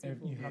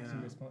responsible. You have to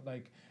respond.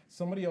 Like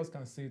somebody else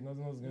can say it,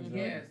 nothing else is going to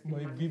Yes.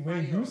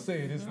 when you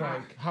say it, it's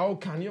like, how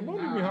can you?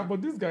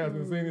 But this guy has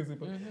been saying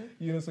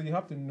this. So you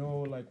have to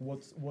know like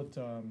what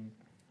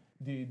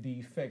the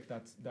effect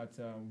that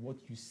what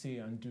you say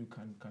and do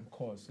can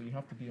cause. So you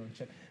have to be on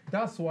check.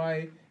 That's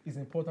why it's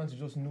important to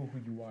just know who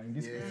you are in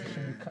this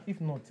position. You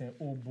if not,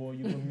 oh boy,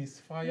 you will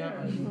misfire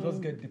and you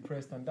just get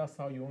depressed, and that's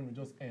how you want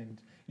to just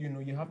end. You know,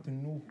 you have to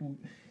know who.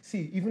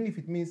 See, even if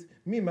it means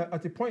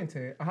at a point,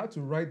 I had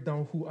to write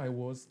down who I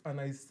was, and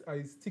I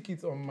stick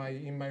it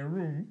in my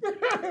room.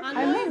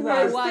 I love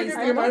that. Why? It's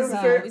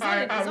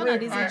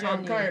not easy. I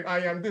am kind. I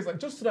am this,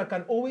 just so that I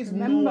can always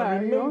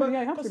remember. You have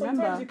to Because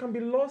remember. sometimes you can be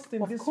lost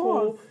in Of this course.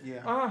 whole.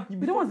 You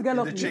don't want to get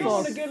lost in chase. You don't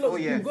want to the get lost. Oh,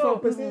 yeah. You go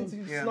out,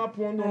 person snap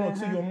one or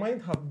two. Uh-huh. Your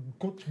mind have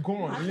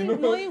gone. I You think know,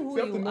 knowing who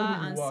So have to you know are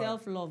who and you are.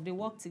 self-love, they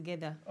work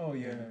together. Oh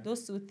yeah.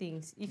 Those two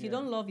things. If you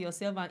don't love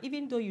yourself, and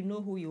even though you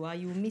know who you are,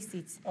 you miss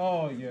it.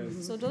 Oh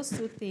yes. So those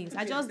two things.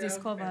 I just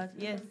discovered.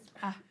 Yes.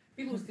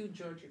 People still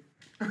judge you.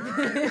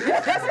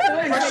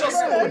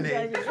 Precious One.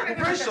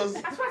 Precious.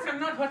 As far as I'm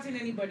not hurting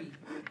anybody.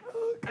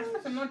 As far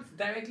as I'm not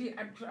directly,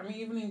 I mean,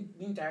 even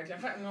indirectly,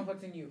 as far as I'm not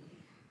hurting you,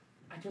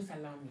 I just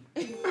allow me.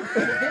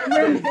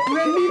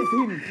 Release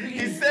him.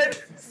 He said,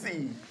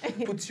 see,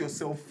 put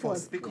yourself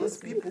first because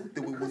people, they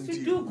will Because wound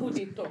you do you. good,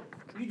 they talk.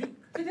 You do.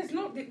 So there's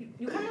no,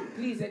 you cannot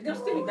please it. There's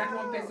still that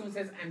one person who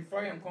says, I'm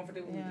very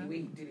uncomfortable with the way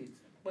you did it.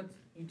 But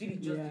you did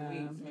it just the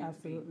way it's meant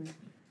absolutely. to be.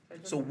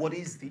 So what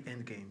is the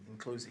end game in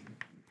closing?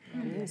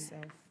 Love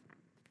yourself.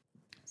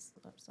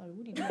 I'm sorry.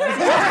 What did you?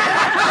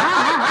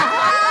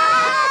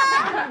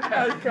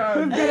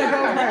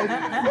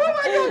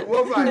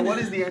 What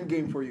is the end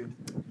game for you?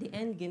 The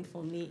end game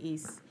for me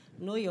is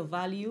know your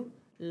value,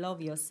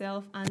 love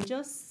yourself, and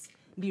just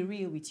be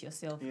real with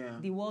yourself. Yeah.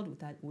 The world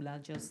will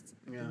adjust.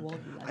 Yeah. The world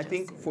will adjust. I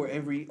think for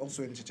every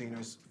also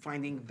entertainers,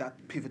 finding that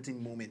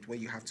pivoting moment where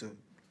you have to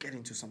get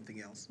into something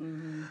else.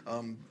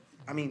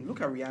 I mean, look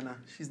at Rihanna.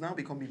 She's now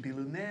become a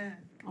billionaire.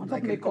 On top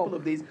Like in a makeup. couple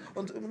of days.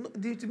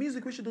 The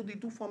music which they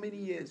do for many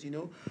years, you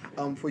know.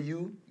 For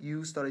you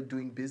started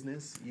doing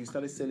business. You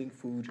started selling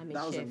food. I'm a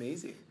That was chef.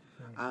 amazing.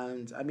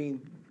 And I mean,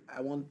 I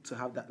want to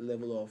have that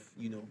level of,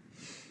 you know,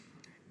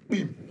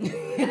 to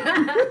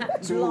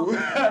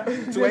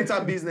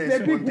enter business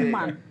The big one day.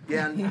 woman.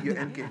 Yeah, and your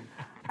end game.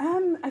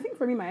 I think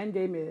for me, my end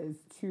game is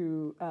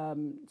to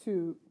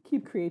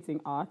keep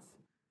creating art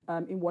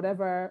in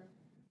whatever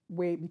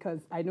way,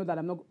 because I know that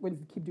I'm not going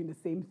to keep doing the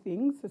same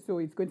things, so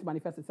it's going to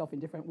manifest itself in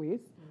different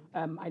ways.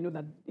 I know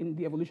that in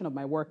the evolution of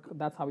my work,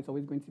 that's how it's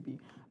always going to be.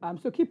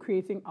 So keep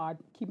creating art,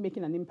 keep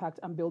making an impact,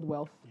 and build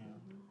wealth,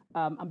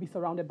 and be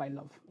surrounded by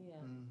love.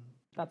 Yeah.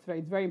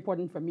 It's very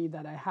important for me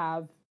that I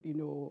have, you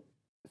know,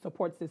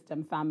 support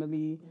system,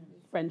 family,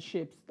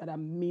 friendships that are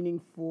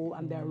meaningful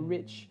and they're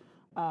rich.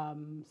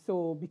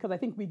 So because I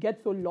think we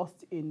get so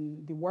lost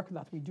in the work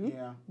that we do,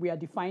 we are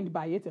defined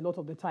by it a lot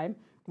of the time.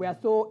 We are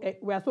so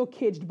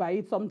caged by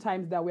it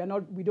sometimes that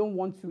we don't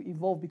want to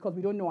evolve because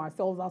we don't know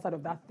ourselves outside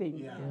of that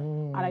thing.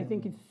 And I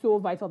think it's so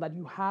vital that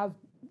you have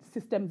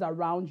systems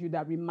around you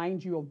that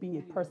remind you of being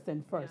a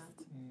person first.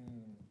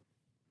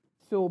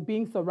 So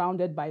being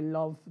surrounded by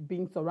love,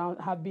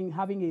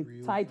 having a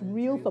tight,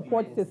 real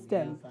support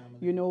system,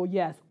 you know,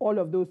 yes, all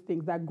of those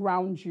things that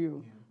ground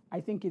you. I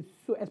think it's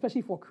so,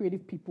 especially for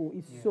creative people,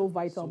 it's so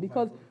vital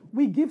because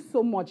we give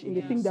so much in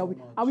the thing that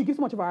we give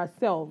so much of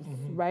ourselves,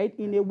 right,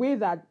 in a way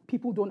that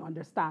people don't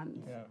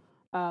understand.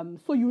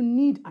 So you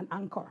need an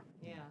anchor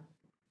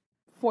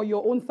for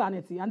your own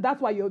sanity, and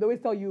that's why they always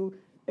tell you,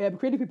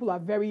 creative people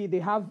they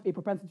have a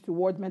propensity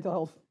towards mental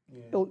health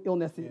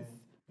illnesses.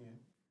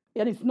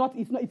 And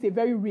it's a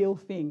very real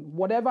thing.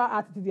 Whatever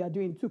art it is you are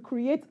doing, to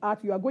create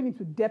art, you are going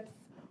into depths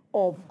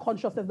of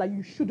consciousness that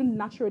you shouldn't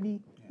naturally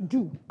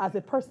do as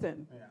a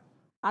person.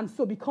 And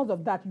so because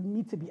of that, you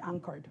need to be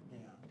anchored.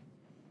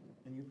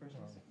 And you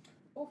personally?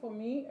 Oh, for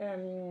me,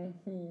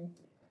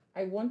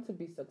 I want to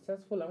be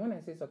successful. And when I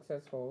say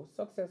successful,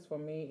 success for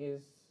me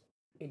is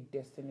a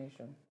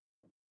destination.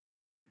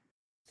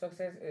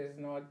 Success is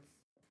not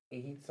a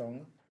hit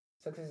song.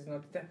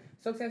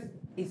 Success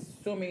is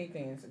so many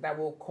things that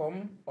will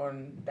come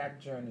on that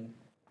journey.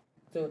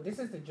 So this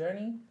is the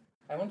journey.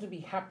 I want to be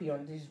happy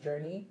on this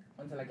journey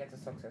until I get to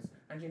success.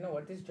 And you know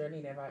what? This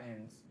journey never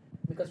ends.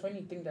 Because when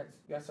you think that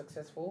you are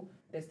successful,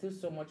 there's still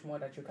so much more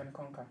that you can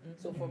conquer.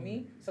 So for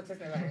me, success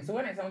never ends. So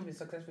when I say I want to be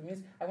successful, it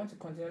means I want to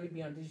continually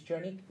be on this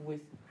journey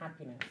with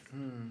happiness.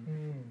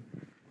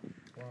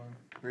 Wow.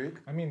 Rick?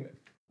 I mean,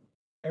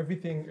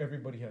 everything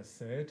everybody has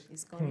said,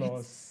 It's correct.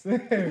 plus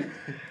everything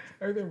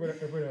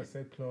everybody has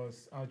said,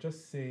 plus I'll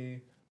just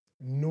say,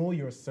 know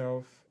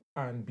yourself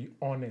and be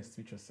honest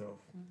with yourself.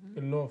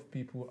 A lot of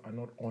people are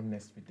not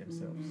honest with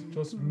themselves.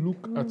 Just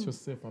look at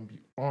yourself and be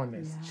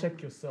honest.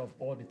 Check yourself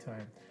all the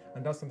time.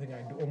 And that's something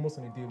I do almost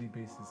on a daily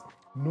basis.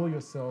 Know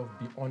yourself,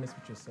 be honest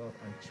with yourself,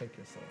 and check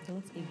yourself.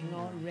 Don't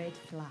ignore red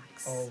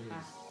flags.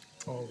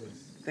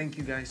 Always. Thank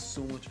you guys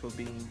so much for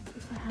being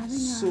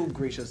so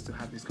gracious to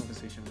have this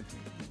conversation with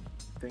me.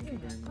 Thank you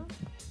very much.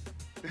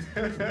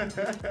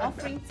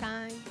 Offering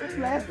time.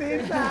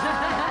 Blessings.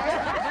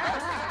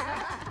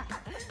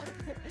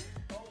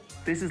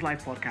 This is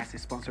Life Podcast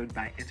is sponsored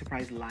by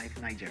Enterprise Life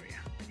Nigeria.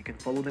 You can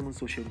follow them on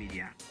social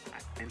media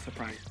at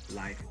Enterprise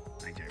Life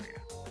Nigeria.